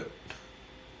never do it.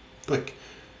 Like,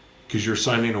 because you're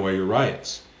signing away your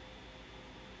rights.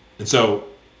 And so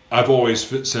I've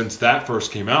always, since that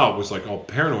first came out, was like all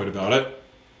paranoid about it.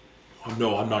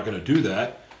 No, I'm not going to do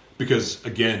that. Because,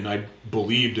 again, I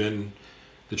believed in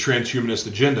the transhumanist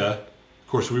agenda. Of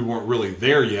course, we weren't really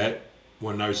there yet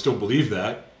when I still believed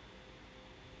that.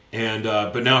 And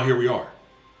but now here we are.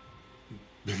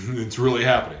 It's really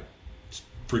happening. It's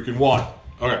freaking wild.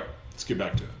 Okay, let's get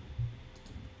back to it.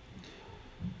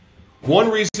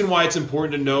 One reason why it's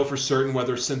important to know for certain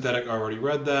whether synthetic, I already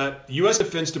read that. The U.S.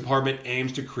 Defense Department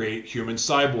aims to create human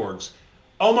cyborgs.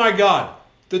 Oh my God,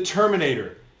 the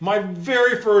Terminator. My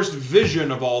very first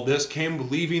vision of all this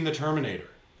came leaving the Terminator.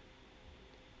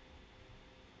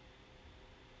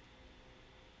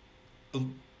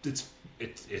 It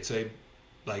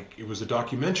was a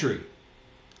documentary.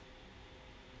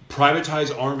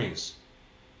 Privatize armies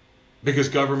because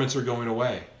governments are going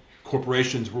away.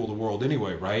 Corporations rule the world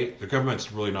anyway, right? The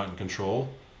government's really not in control.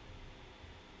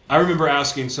 I remember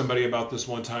asking somebody about this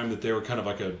one time that they were kind of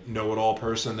like a know-it-all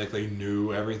person, like they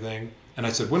knew everything. And I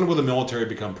said, when will the military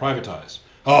become privatized?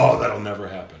 Oh, that'll never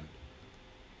happen.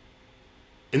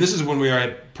 And this is when we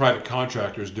had private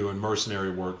contractors doing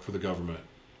mercenary work for the government.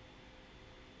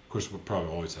 Of course, we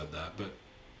probably always had that, but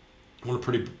on a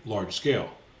pretty large scale.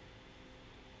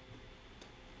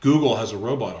 Google has a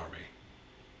robot army.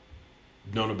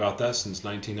 I've known about that since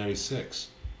 1996,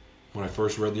 when I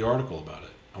first read the article about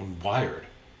it on Wired.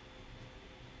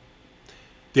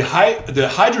 The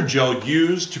hydrogel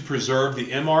used to preserve the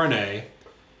mRNA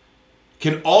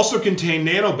can also contain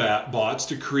nanobots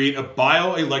to create a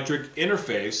bioelectric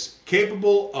interface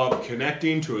capable of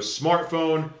connecting to a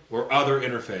smartphone or other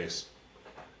interface.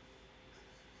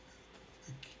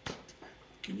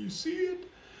 Can you see it?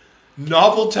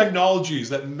 Novel technologies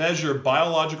that measure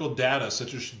biological data,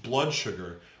 such as blood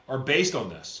sugar, are based on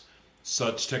this.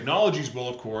 Such technologies will,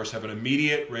 of course, have an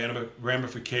immediate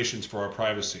ramifications for our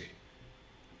privacy.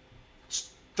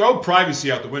 Throw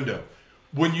privacy out the window.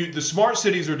 When the smart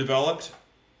cities are developed,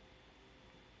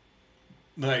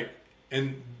 like,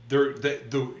 and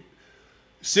the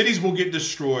cities will get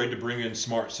destroyed to bring in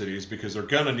smart cities because they're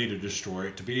going to need to destroy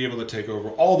it to be able to take over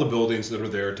all the buildings that are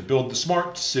there to build the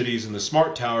smart cities and the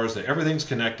smart towers that everything's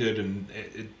connected, and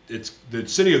it's the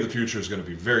city of the future is going to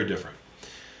be very different.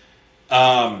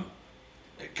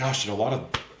 Gosh, a lot of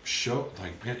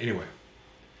anyway.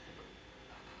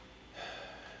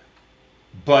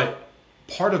 But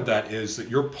part of that is that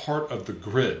you're part of the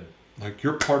grid, like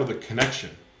you're part of the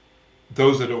connection.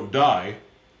 Those that don't die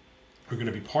are going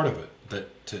to be part of it. That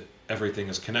everything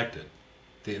is connected.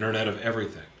 The internet of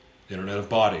everything. The internet of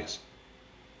bodies.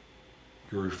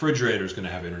 Your refrigerator is going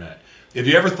to have internet. Have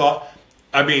you ever thought,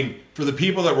 for the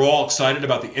people that were all excited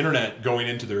about the internet going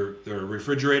into their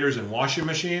refrigerators and washing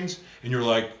machines, and you're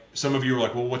like, some of you were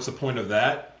like, well, what's the point of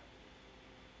that?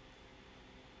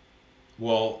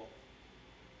 Well,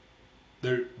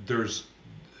 there is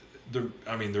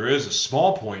a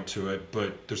small point to it,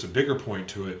 but there's a bigger point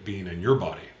to it being in your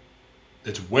body.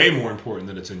 It's way more important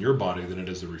that it's in your body than it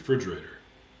is the refrigerator.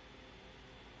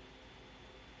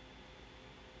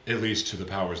 At least to the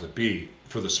powers that be,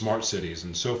 for the smart cities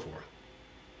and so forth.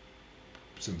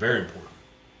 It's very important.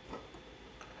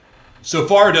 So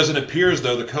far, it doesn't appear as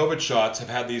though the COVID shots have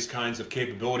had these kinds of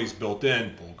capabilities built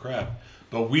in. Bull crap.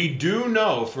 But we do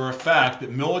know for a fact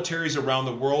that militaries around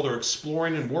the world are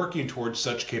exploring and working towards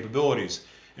such capabilities.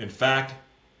 In fact,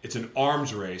 it's an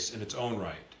arms race in its own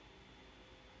right.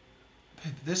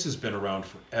 This has been around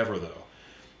forever, though.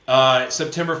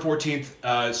 September 14th,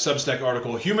 Substack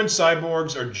article, Human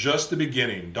Cyborgs Are Just the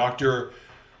Beginning. Dr.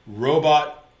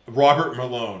 Robert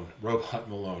Malone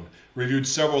reviewed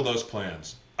several of those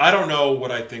plans. I don't know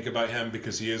what I think about him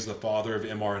because he is the father of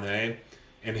mRNA,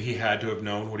 and he had to have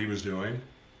known what he was doing.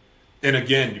 And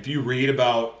again, if you read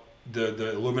about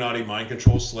the Illuminati Mind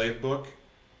Control Slave book,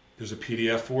 there's a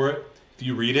PDF for it. If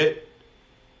you read it,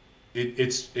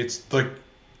 it's like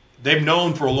they've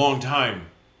known for a long time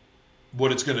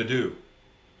what it's going to do.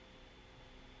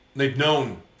 They've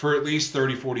known for at least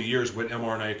 30, 40 years what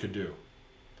mRNA could do.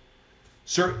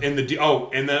 And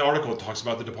that article talks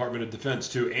about the Department of Defense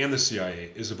too, and the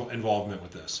CIA's involvement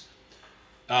with this.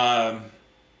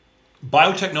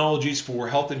 Biotechnologies for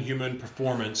Health and Human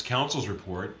Performance Council's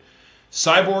report,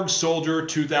 Cyborg Soldier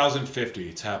 2050,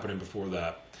 it's happening before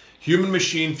that.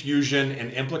 Human-machine fusion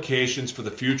and implications for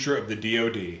the future of the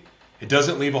DoD. It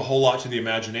doesn't leave a whole lot to the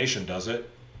imagination, does it?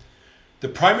 The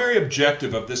primary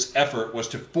objective of this effort was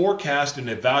to forecast and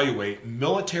evaluate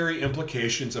military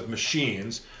implications of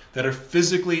machines that are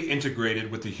physically integrated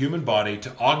with the human body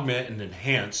to augment and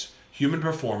enhance human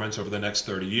performance over the next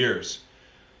 30 years.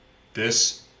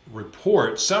 This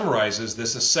report summarizes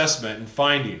this assessment and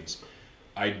findings,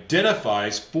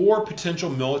 identifies 4 potential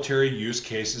military use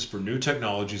cases for new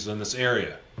technologies in this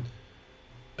area,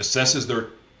 assesses their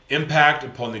impact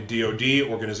upon the DoD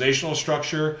organizational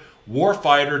structure,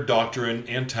 warfighter doctrine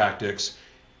and tactics,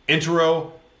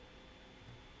 interoperability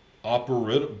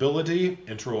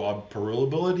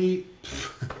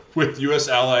with U.S.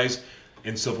 allies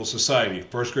and civil society.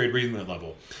 First grade reading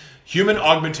level. Human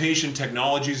augmentation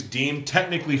technologies deemed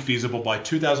technically feasible by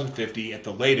 2050 at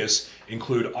the latest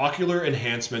include ocular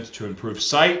enhancements to improve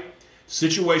sight,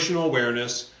 situational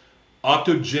awareness,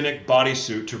 optogenic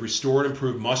bodysuit to restore and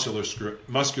improve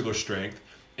muscular strength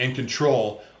and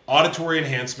control, auditory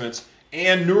enhancements,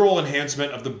 and neural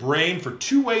enhancement of the brain for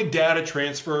two-way data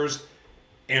transfers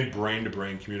and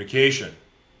brain-to-brain communication.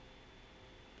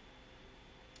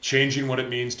 Changing what it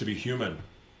means to be human.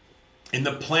 In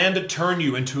the plan to turn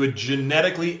you into a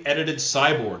genetically edited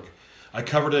cyborg, I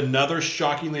covered another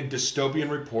shockingly dystopian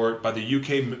report by the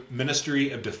UK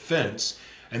Ministry of Defence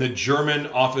and the German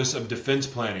Office of Defence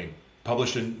Planning,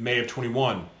 published in May of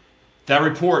 21. That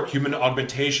report, Human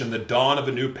Augmentation, the Dawn of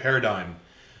a New Paradigm,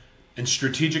 and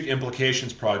Strategic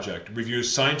Implications Project,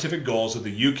 reviews scientific goals of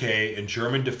the UK and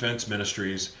German defense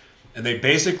ministries, and they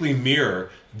basically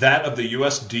mirror that of the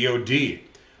US DoD.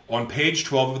 On page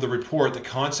 12 of the report, the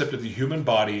concept of the human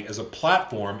body as a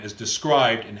platform is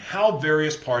described and how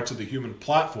various parts of the human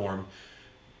platform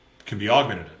can be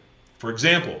augmented. For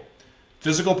example,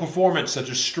 physical performance such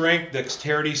as strength,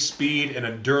 dexterity, speed, and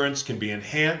endurance can be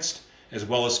enhanced, as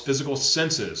well as physical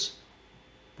senses.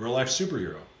 Real-life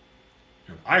superhero.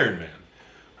 Iron Man.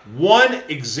 One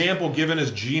example given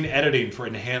is gene editing for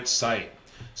enhanced sight.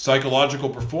 Psychological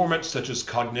performance such as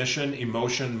cognition,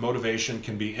 emotion, motivation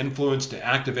can be influenced to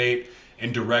activate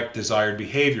and direct desired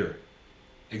behavior.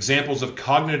 Examples of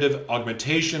cognitive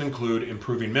augmentation include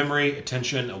improving memory,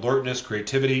 attention, alertness,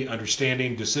 creativity,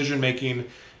 understanding, decision-making,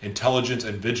 intelligence,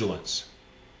 and vigilance.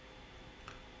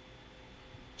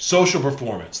 Social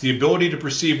performance, the ability to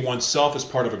perceive oneself as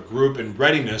part of a group and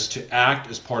readiness to act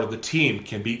as part of the team,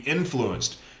 can be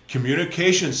influenced,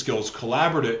 Communication skills,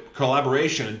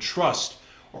 collaboration, and trust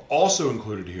are also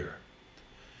included here.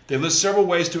 They list several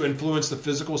ways to influence the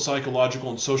physical, psychological,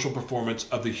 and social performance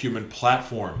of the human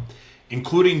platform,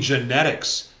 including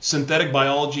genetics, synthetic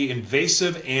biology,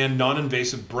 invasive and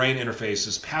non-invasive brain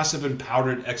interfaces, passive and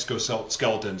powdered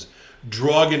exoskeletons,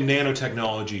 drug and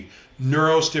nanotechnology,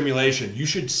 neurostimulation. You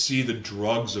should see the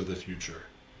drugs of the future,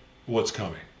 what's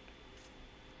coming.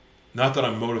 Not that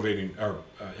I'm motivating or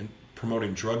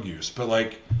promoting drug use, but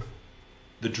like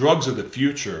the drugs of the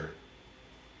future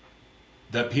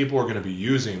that people are going to be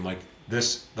using, like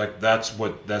this, like that's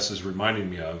what this is reminding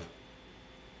me of.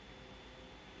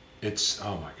 It's,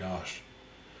 oh my gosh.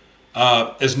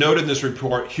 As noted in this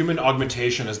report, human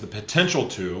augmentation has the potential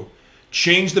to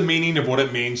change the meaning of what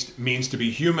it means to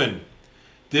be human.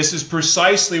 This is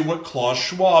precisely what Klaus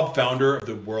Schwab, founder of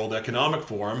the World Economic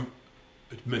Forum,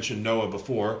 I mentioned Noah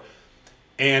before,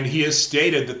 and he has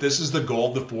stated that this is the goal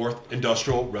of the Fourth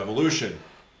Industrial Revolution.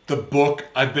 The book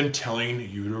I've been telling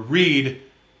you to read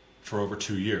for over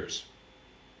 2 years.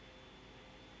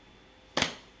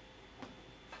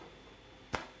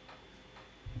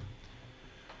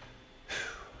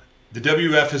 The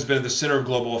WF has been at the center of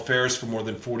global affairs for more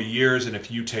than 40 years, and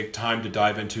if you take time to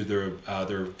dive into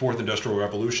their Fourth Industrial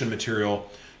Revolution material,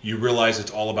 you realize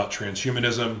it's all about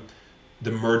transhumanism,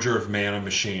 the merger of man and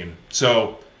machine.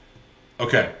 So,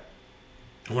 okay,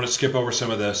 I want to skip over some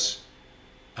of this.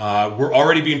 We're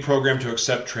already being programmed to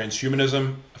accept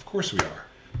transhumanism. Of course we are.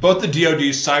 Both the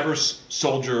DoD's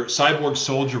Cyborg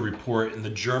Soldier report and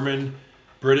the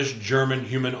British-German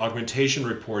Human Augmentation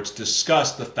reports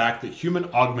discuss the fact that human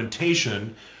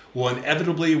augmentation will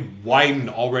inevitably widen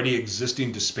already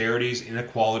existing disparities,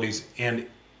 inequalities, and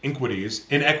inequities,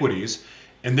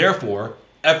 and therefore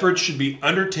efforts should be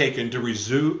undertaken to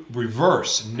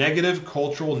reverse negative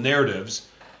cultural narratives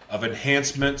of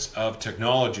enhancements of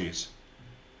technologies.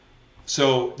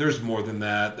 So there's more than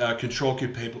that. Control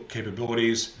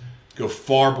capabilities go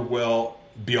far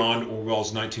beyond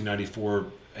Orwell's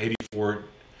 1984.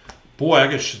 Boy, I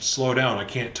guess I should slow down. I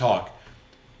can't talk.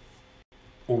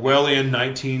 Orwellian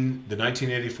the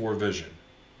 1984 vision.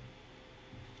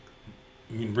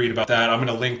 You can read about that. I'm going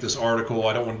to link this article.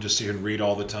 I don't want to just sit here and read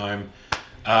all the time.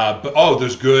 But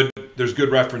there's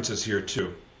good references here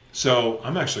too. So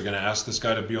I'm actually going to ask this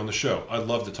guy to be on the show. I'd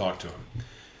love to talk to him.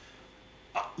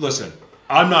 Listen,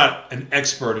 I'm not an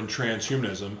expert in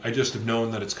transhumanism. I just have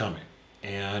known that it's coming.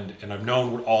 And I've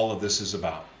known what all of this is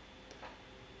about.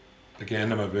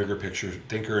 Again, I'm a bigger picture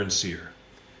thinker and seer.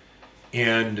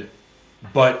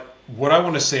 But what I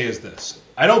want to say is this.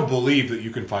 I don't believe that you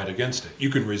can fight against it. You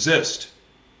can resist.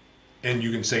 And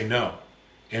you can say no.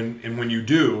 And when you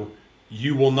do,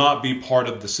 you will not be part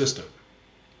of the system.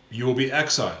 You will be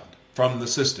exiled from the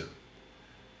system.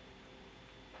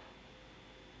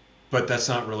 But that's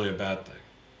not really a bad thing.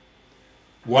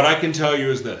 What I can tell you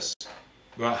is this,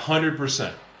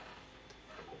 100%.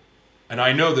 And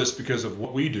I know this because of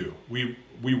what we do. We're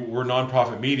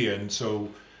nonprofit media, and so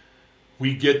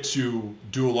we get to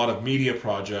do a lot of media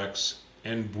projects,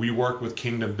 and we work with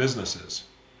kingdom businesses.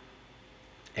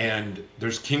 And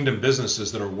there's kingdom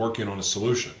businesses that are working on a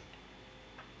solution.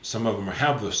 Some of them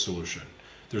have the solution.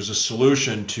 There's a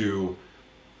solution to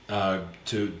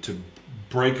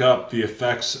break up the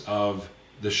effects of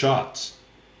the shots.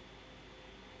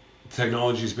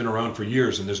 Technology's been around for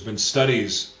years, and there's been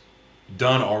studies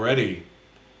done already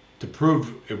to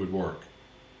prove it would work.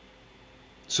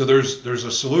 So there's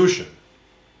a solution.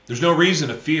 There's no reason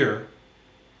to fear.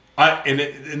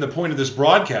 And the point of this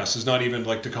broadcast is not even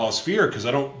like to cause fear, because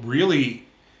I don't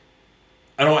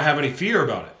have any fear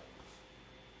about it.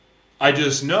 I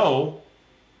just know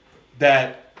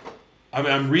that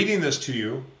I'm reading this to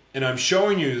you, and I'm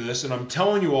showing you this, and I'm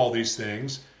telling you all these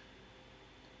things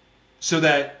so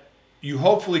that you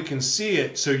hopefully can see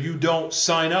it, so you don't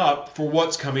sign up for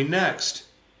what's coming next.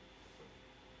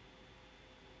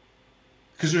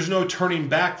 Because there's no turning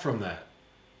back from that.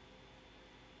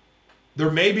 There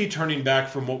may be turning back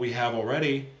from what we have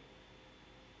already,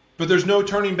 but there's no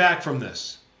turning back from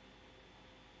this.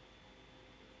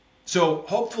 So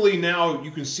hopefully now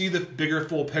you can see the bigger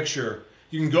full picture.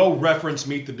 You can go reference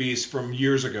Meet the Beast from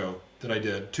years ago that I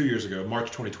did, 2 years ago,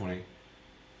 March 2020.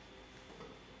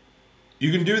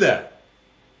 You can do that.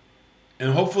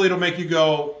 And hopefully it'll make you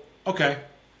go, okay,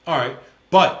 all right.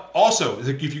 But also,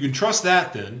 if you can trust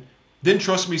that, then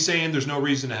trust me saying there's no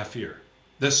reason to have fear.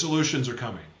 The solutions are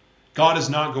coming. God is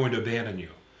not going to abandon you.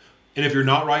 And if you're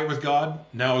not right with God,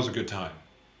 now is a good time.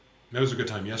 Now was a good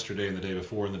time yesterday and the day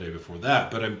before and the day before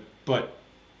that. But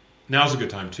now's a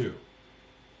good time too.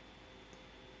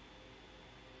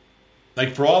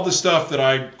 Like for all the stuff that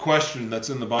I question that's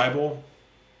in the Bible,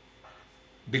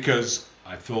 because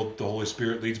I feel the Holy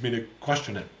Spirit leads me to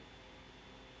question it.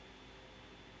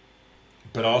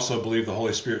 But I also believe the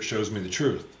Holy Spirit shows me the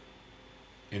truth.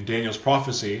 And Daniel's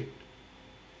prophecy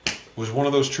was one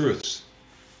of those truths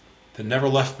that never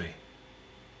left me.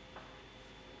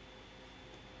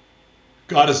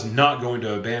 God is not going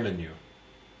to abandon you.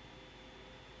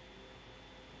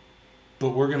 But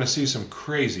we're going to see some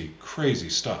crazy, crazy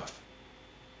stuff.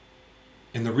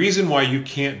 And the reason why you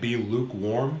can't be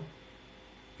lukewarm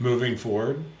moving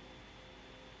forward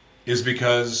is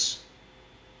because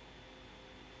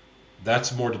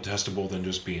that's more detestable than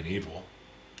just being evil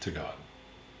to God.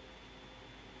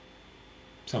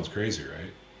 Sounds crazy,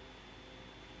 right?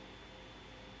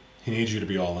 He needs you to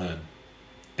be all in.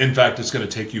 In fact, it's going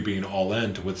to take you being all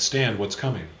in to withstand what's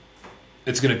coming.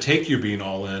 It's going to take you being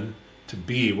all in to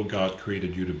be what God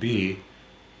created you to be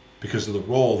because of the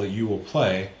role that you will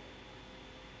play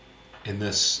in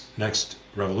this next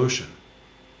revolution.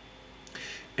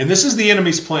 And this is the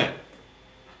enemy's plan.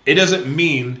 It doesn't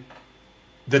mean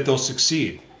that they'll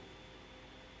succeed.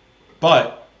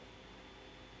 But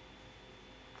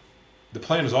the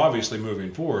plan is obviously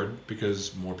moving forward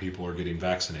because more people are getting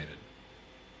vaccinated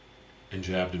and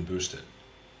jabbed and boosted.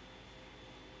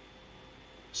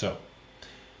 So,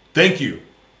 thank you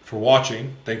for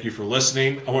watching. Thank you for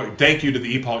listening. I want to thank you to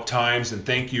the Epoch Times, and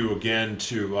thank you again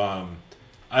to,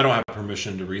 I don't have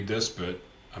permission to read this, but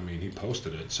I mean, he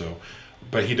posted it, so,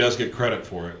 but he does get credit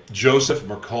for it. Joseph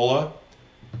Mercola,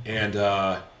 and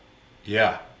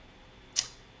yeah,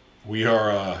 we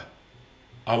are,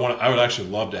 I would actually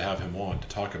love to have him on to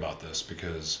talk about this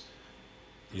because,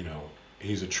 you know,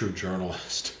 he's a true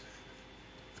journalist.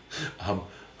 I'm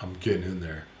getting in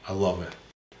there. I love it.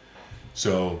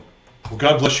 So, well,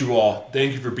 God bless you all.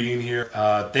 Thank you for being here.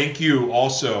 Thank you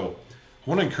also. I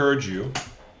want to encourage you.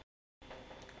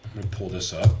 I'm going to pull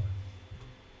this up.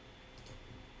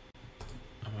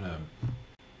 I'm going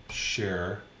to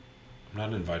share. I'm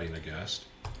not inviting a guest.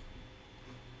 I'm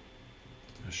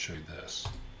going to show you this.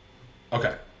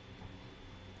 Okay.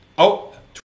 Oh,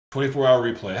 24-hour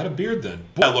replay. I had a beard then.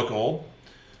 Boy, I look old.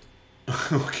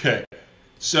 Okay.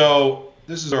 So,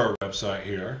 this is our website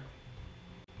here.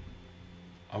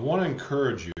 I want to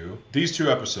encourage you, these two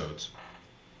episodes.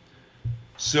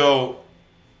 So,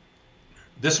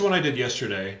 this one I did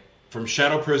yesterday, From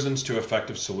Shadow Prisons to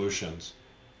Effective Solutions.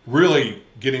 Really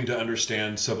getting to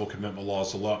understand civil commitment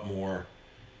laws a lot more.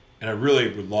 And I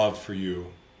really would love for you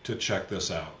to check this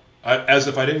out. As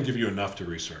if I didn't give you enough to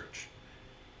research.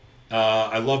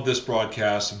 I love this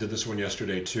broadcast. I did this one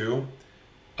yesterday too.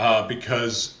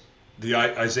 Because the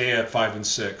Isaiah 5 and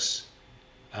 6,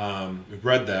 we've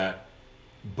read that.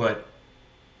 But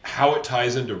how it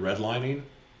ties into redlining,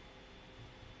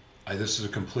 this is a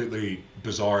completely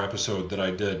bizarre episode that I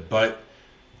did, but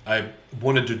I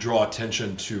wanted to draw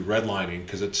attention to redlining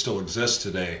because it still exists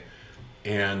today.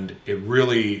 And it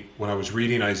really, when I was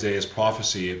reading Isaiah's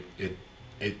prophecy,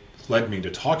 it led me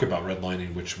to talk about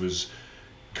redlining, which was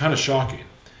kind of shocking.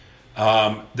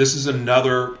 This is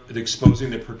another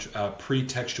exposing the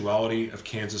pretextuality of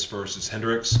Kansas versus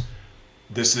Hendricks.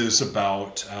 This is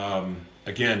about,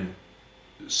 again,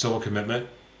 civil commitment,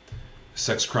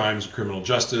 sex crimes, criminal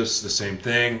justice, the same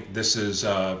thing. This is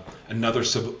another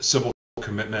civil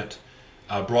commitment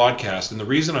broadcast. And the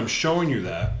reason I'm showing you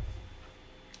that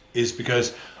is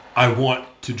because I want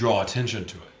to draw attention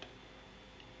to it.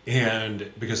 And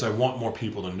because I want more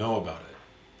people to know about it.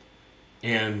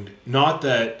 And not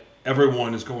that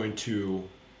everyone is going to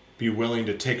be willing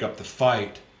to take up the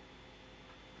fight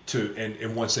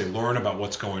and once they learn about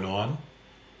what's going on.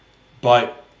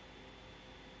 But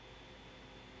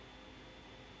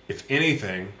if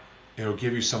anything, it'll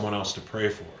give you someone else to pray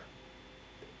for.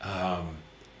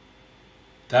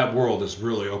 That world has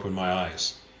really opened my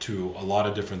eyes to a lot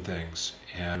of different things,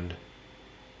 and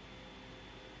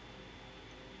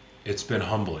it's been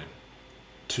humbling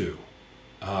too.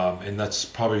 And that's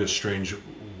probably a strange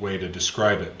way to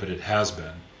describe it, but it has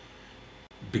been.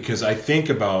 Because I think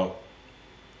about,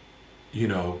 you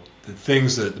know,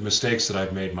 the mistakes that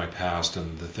I've made in my past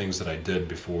and the things that I did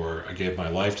before I gave my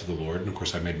life to the Lord. And of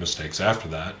course I made mistakes after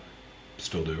that,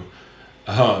 still do.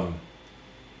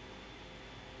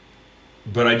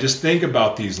 But I just think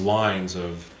about these lines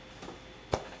of,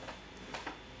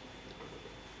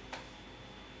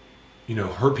 you know,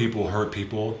 hurt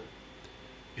people.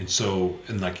 And so,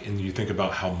 and you think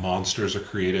about how monsters are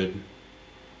created.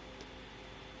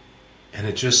 And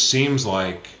it just seems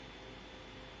like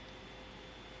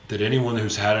that anyone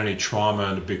who's had any trauma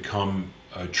and become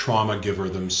a trauma giver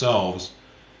themselves,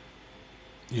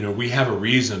 you know, we have a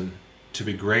reason to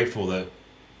be grateful that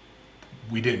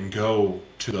we didn't go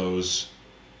to those,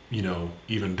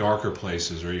 even darker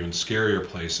places or even scarier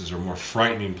places or more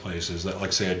frightening places that,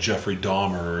 like, say, a Jeffrey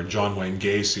Dahmer or a John Wayne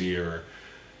Gacy or,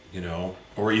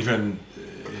 or even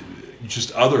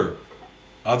just other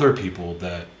people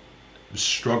that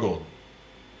struggled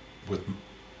with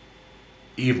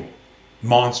evil,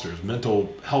 monsters,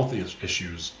 mental health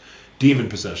issues, demon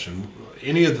possession,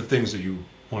 any of the things that you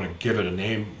want to give it a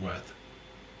name with.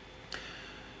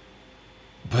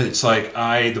 But it's like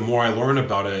the more I learn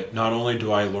about it, not only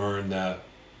do I learn that,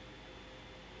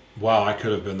 wow, I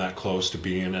could have been that close to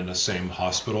being in the same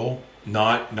hospital,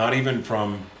 not even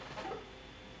from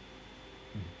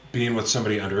being with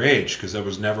somebody underage, because that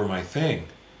was never my thing,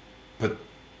 but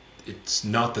it's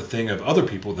not the thing of other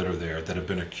people that are there that have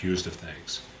been accused of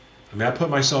things. I mean, I put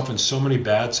myself in so many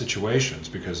bad situations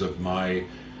because of my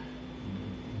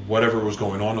whatever was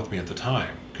going on with me at the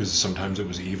time. Because sometimes it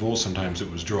was evil, sometimes it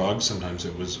was drugs, sometimes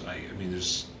it was,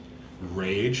 there's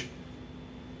rage.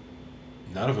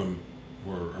 None of them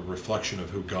were a reflection of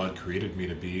who God created me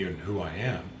to be and who I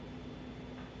am.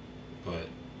 But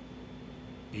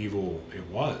evil it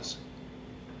was.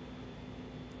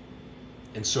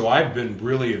 And so I've been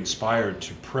really inspired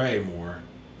to pray more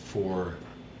for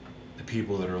the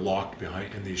people that are locked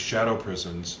behind in these shadow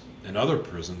prisons and other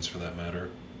prisons for that matter,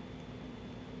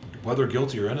 whether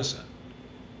guilty or innocent.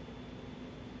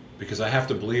 Because I have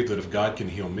to believe that if God can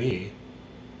heal me,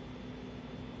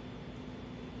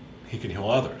 He can heal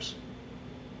others.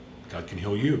 God can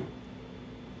heal you.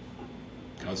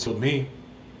 God's healed me.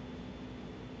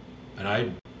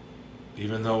 And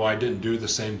even though I didn't do the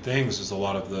same things as a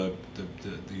lot of the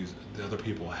other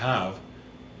people have,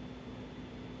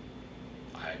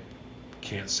 I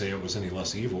can't say it was any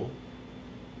less evil.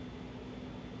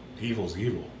 Evil's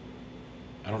evil.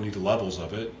 I don't need the levels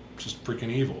of it. It's just freaking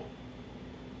evil.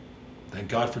 Thank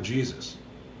God for Jesus.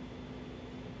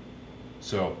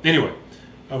 So anyway,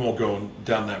 I won't go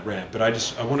down that rant, but I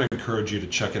want to encourage you to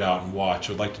check it out and watch.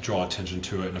 I'd like to draw attention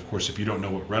to it. And of course, if you don't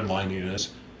know what redlining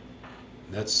is,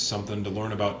 that's something to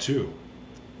learn about too.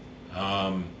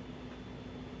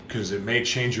 Because it may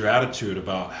change your attitude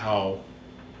about how,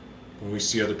 when we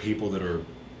see other people that are,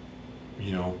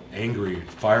 angry,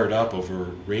 fired up over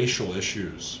racial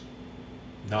issues,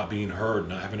 not being heard,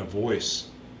 not having a voice,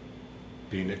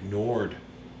 being ignored,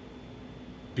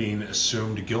 being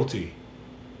assumed guilty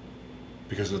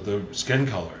because of the skin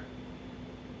color.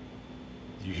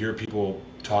 You hear people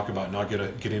talk about not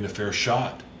getting a fair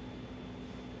shot.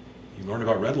 You learn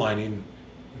about redlining,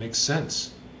 it makes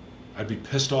sense. I'd be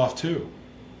pissed off too.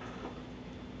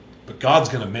 But God's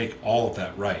going to make all of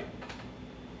that right.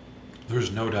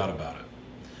 There's no doubt about it.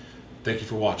 Thank you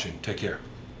for watching. Take care.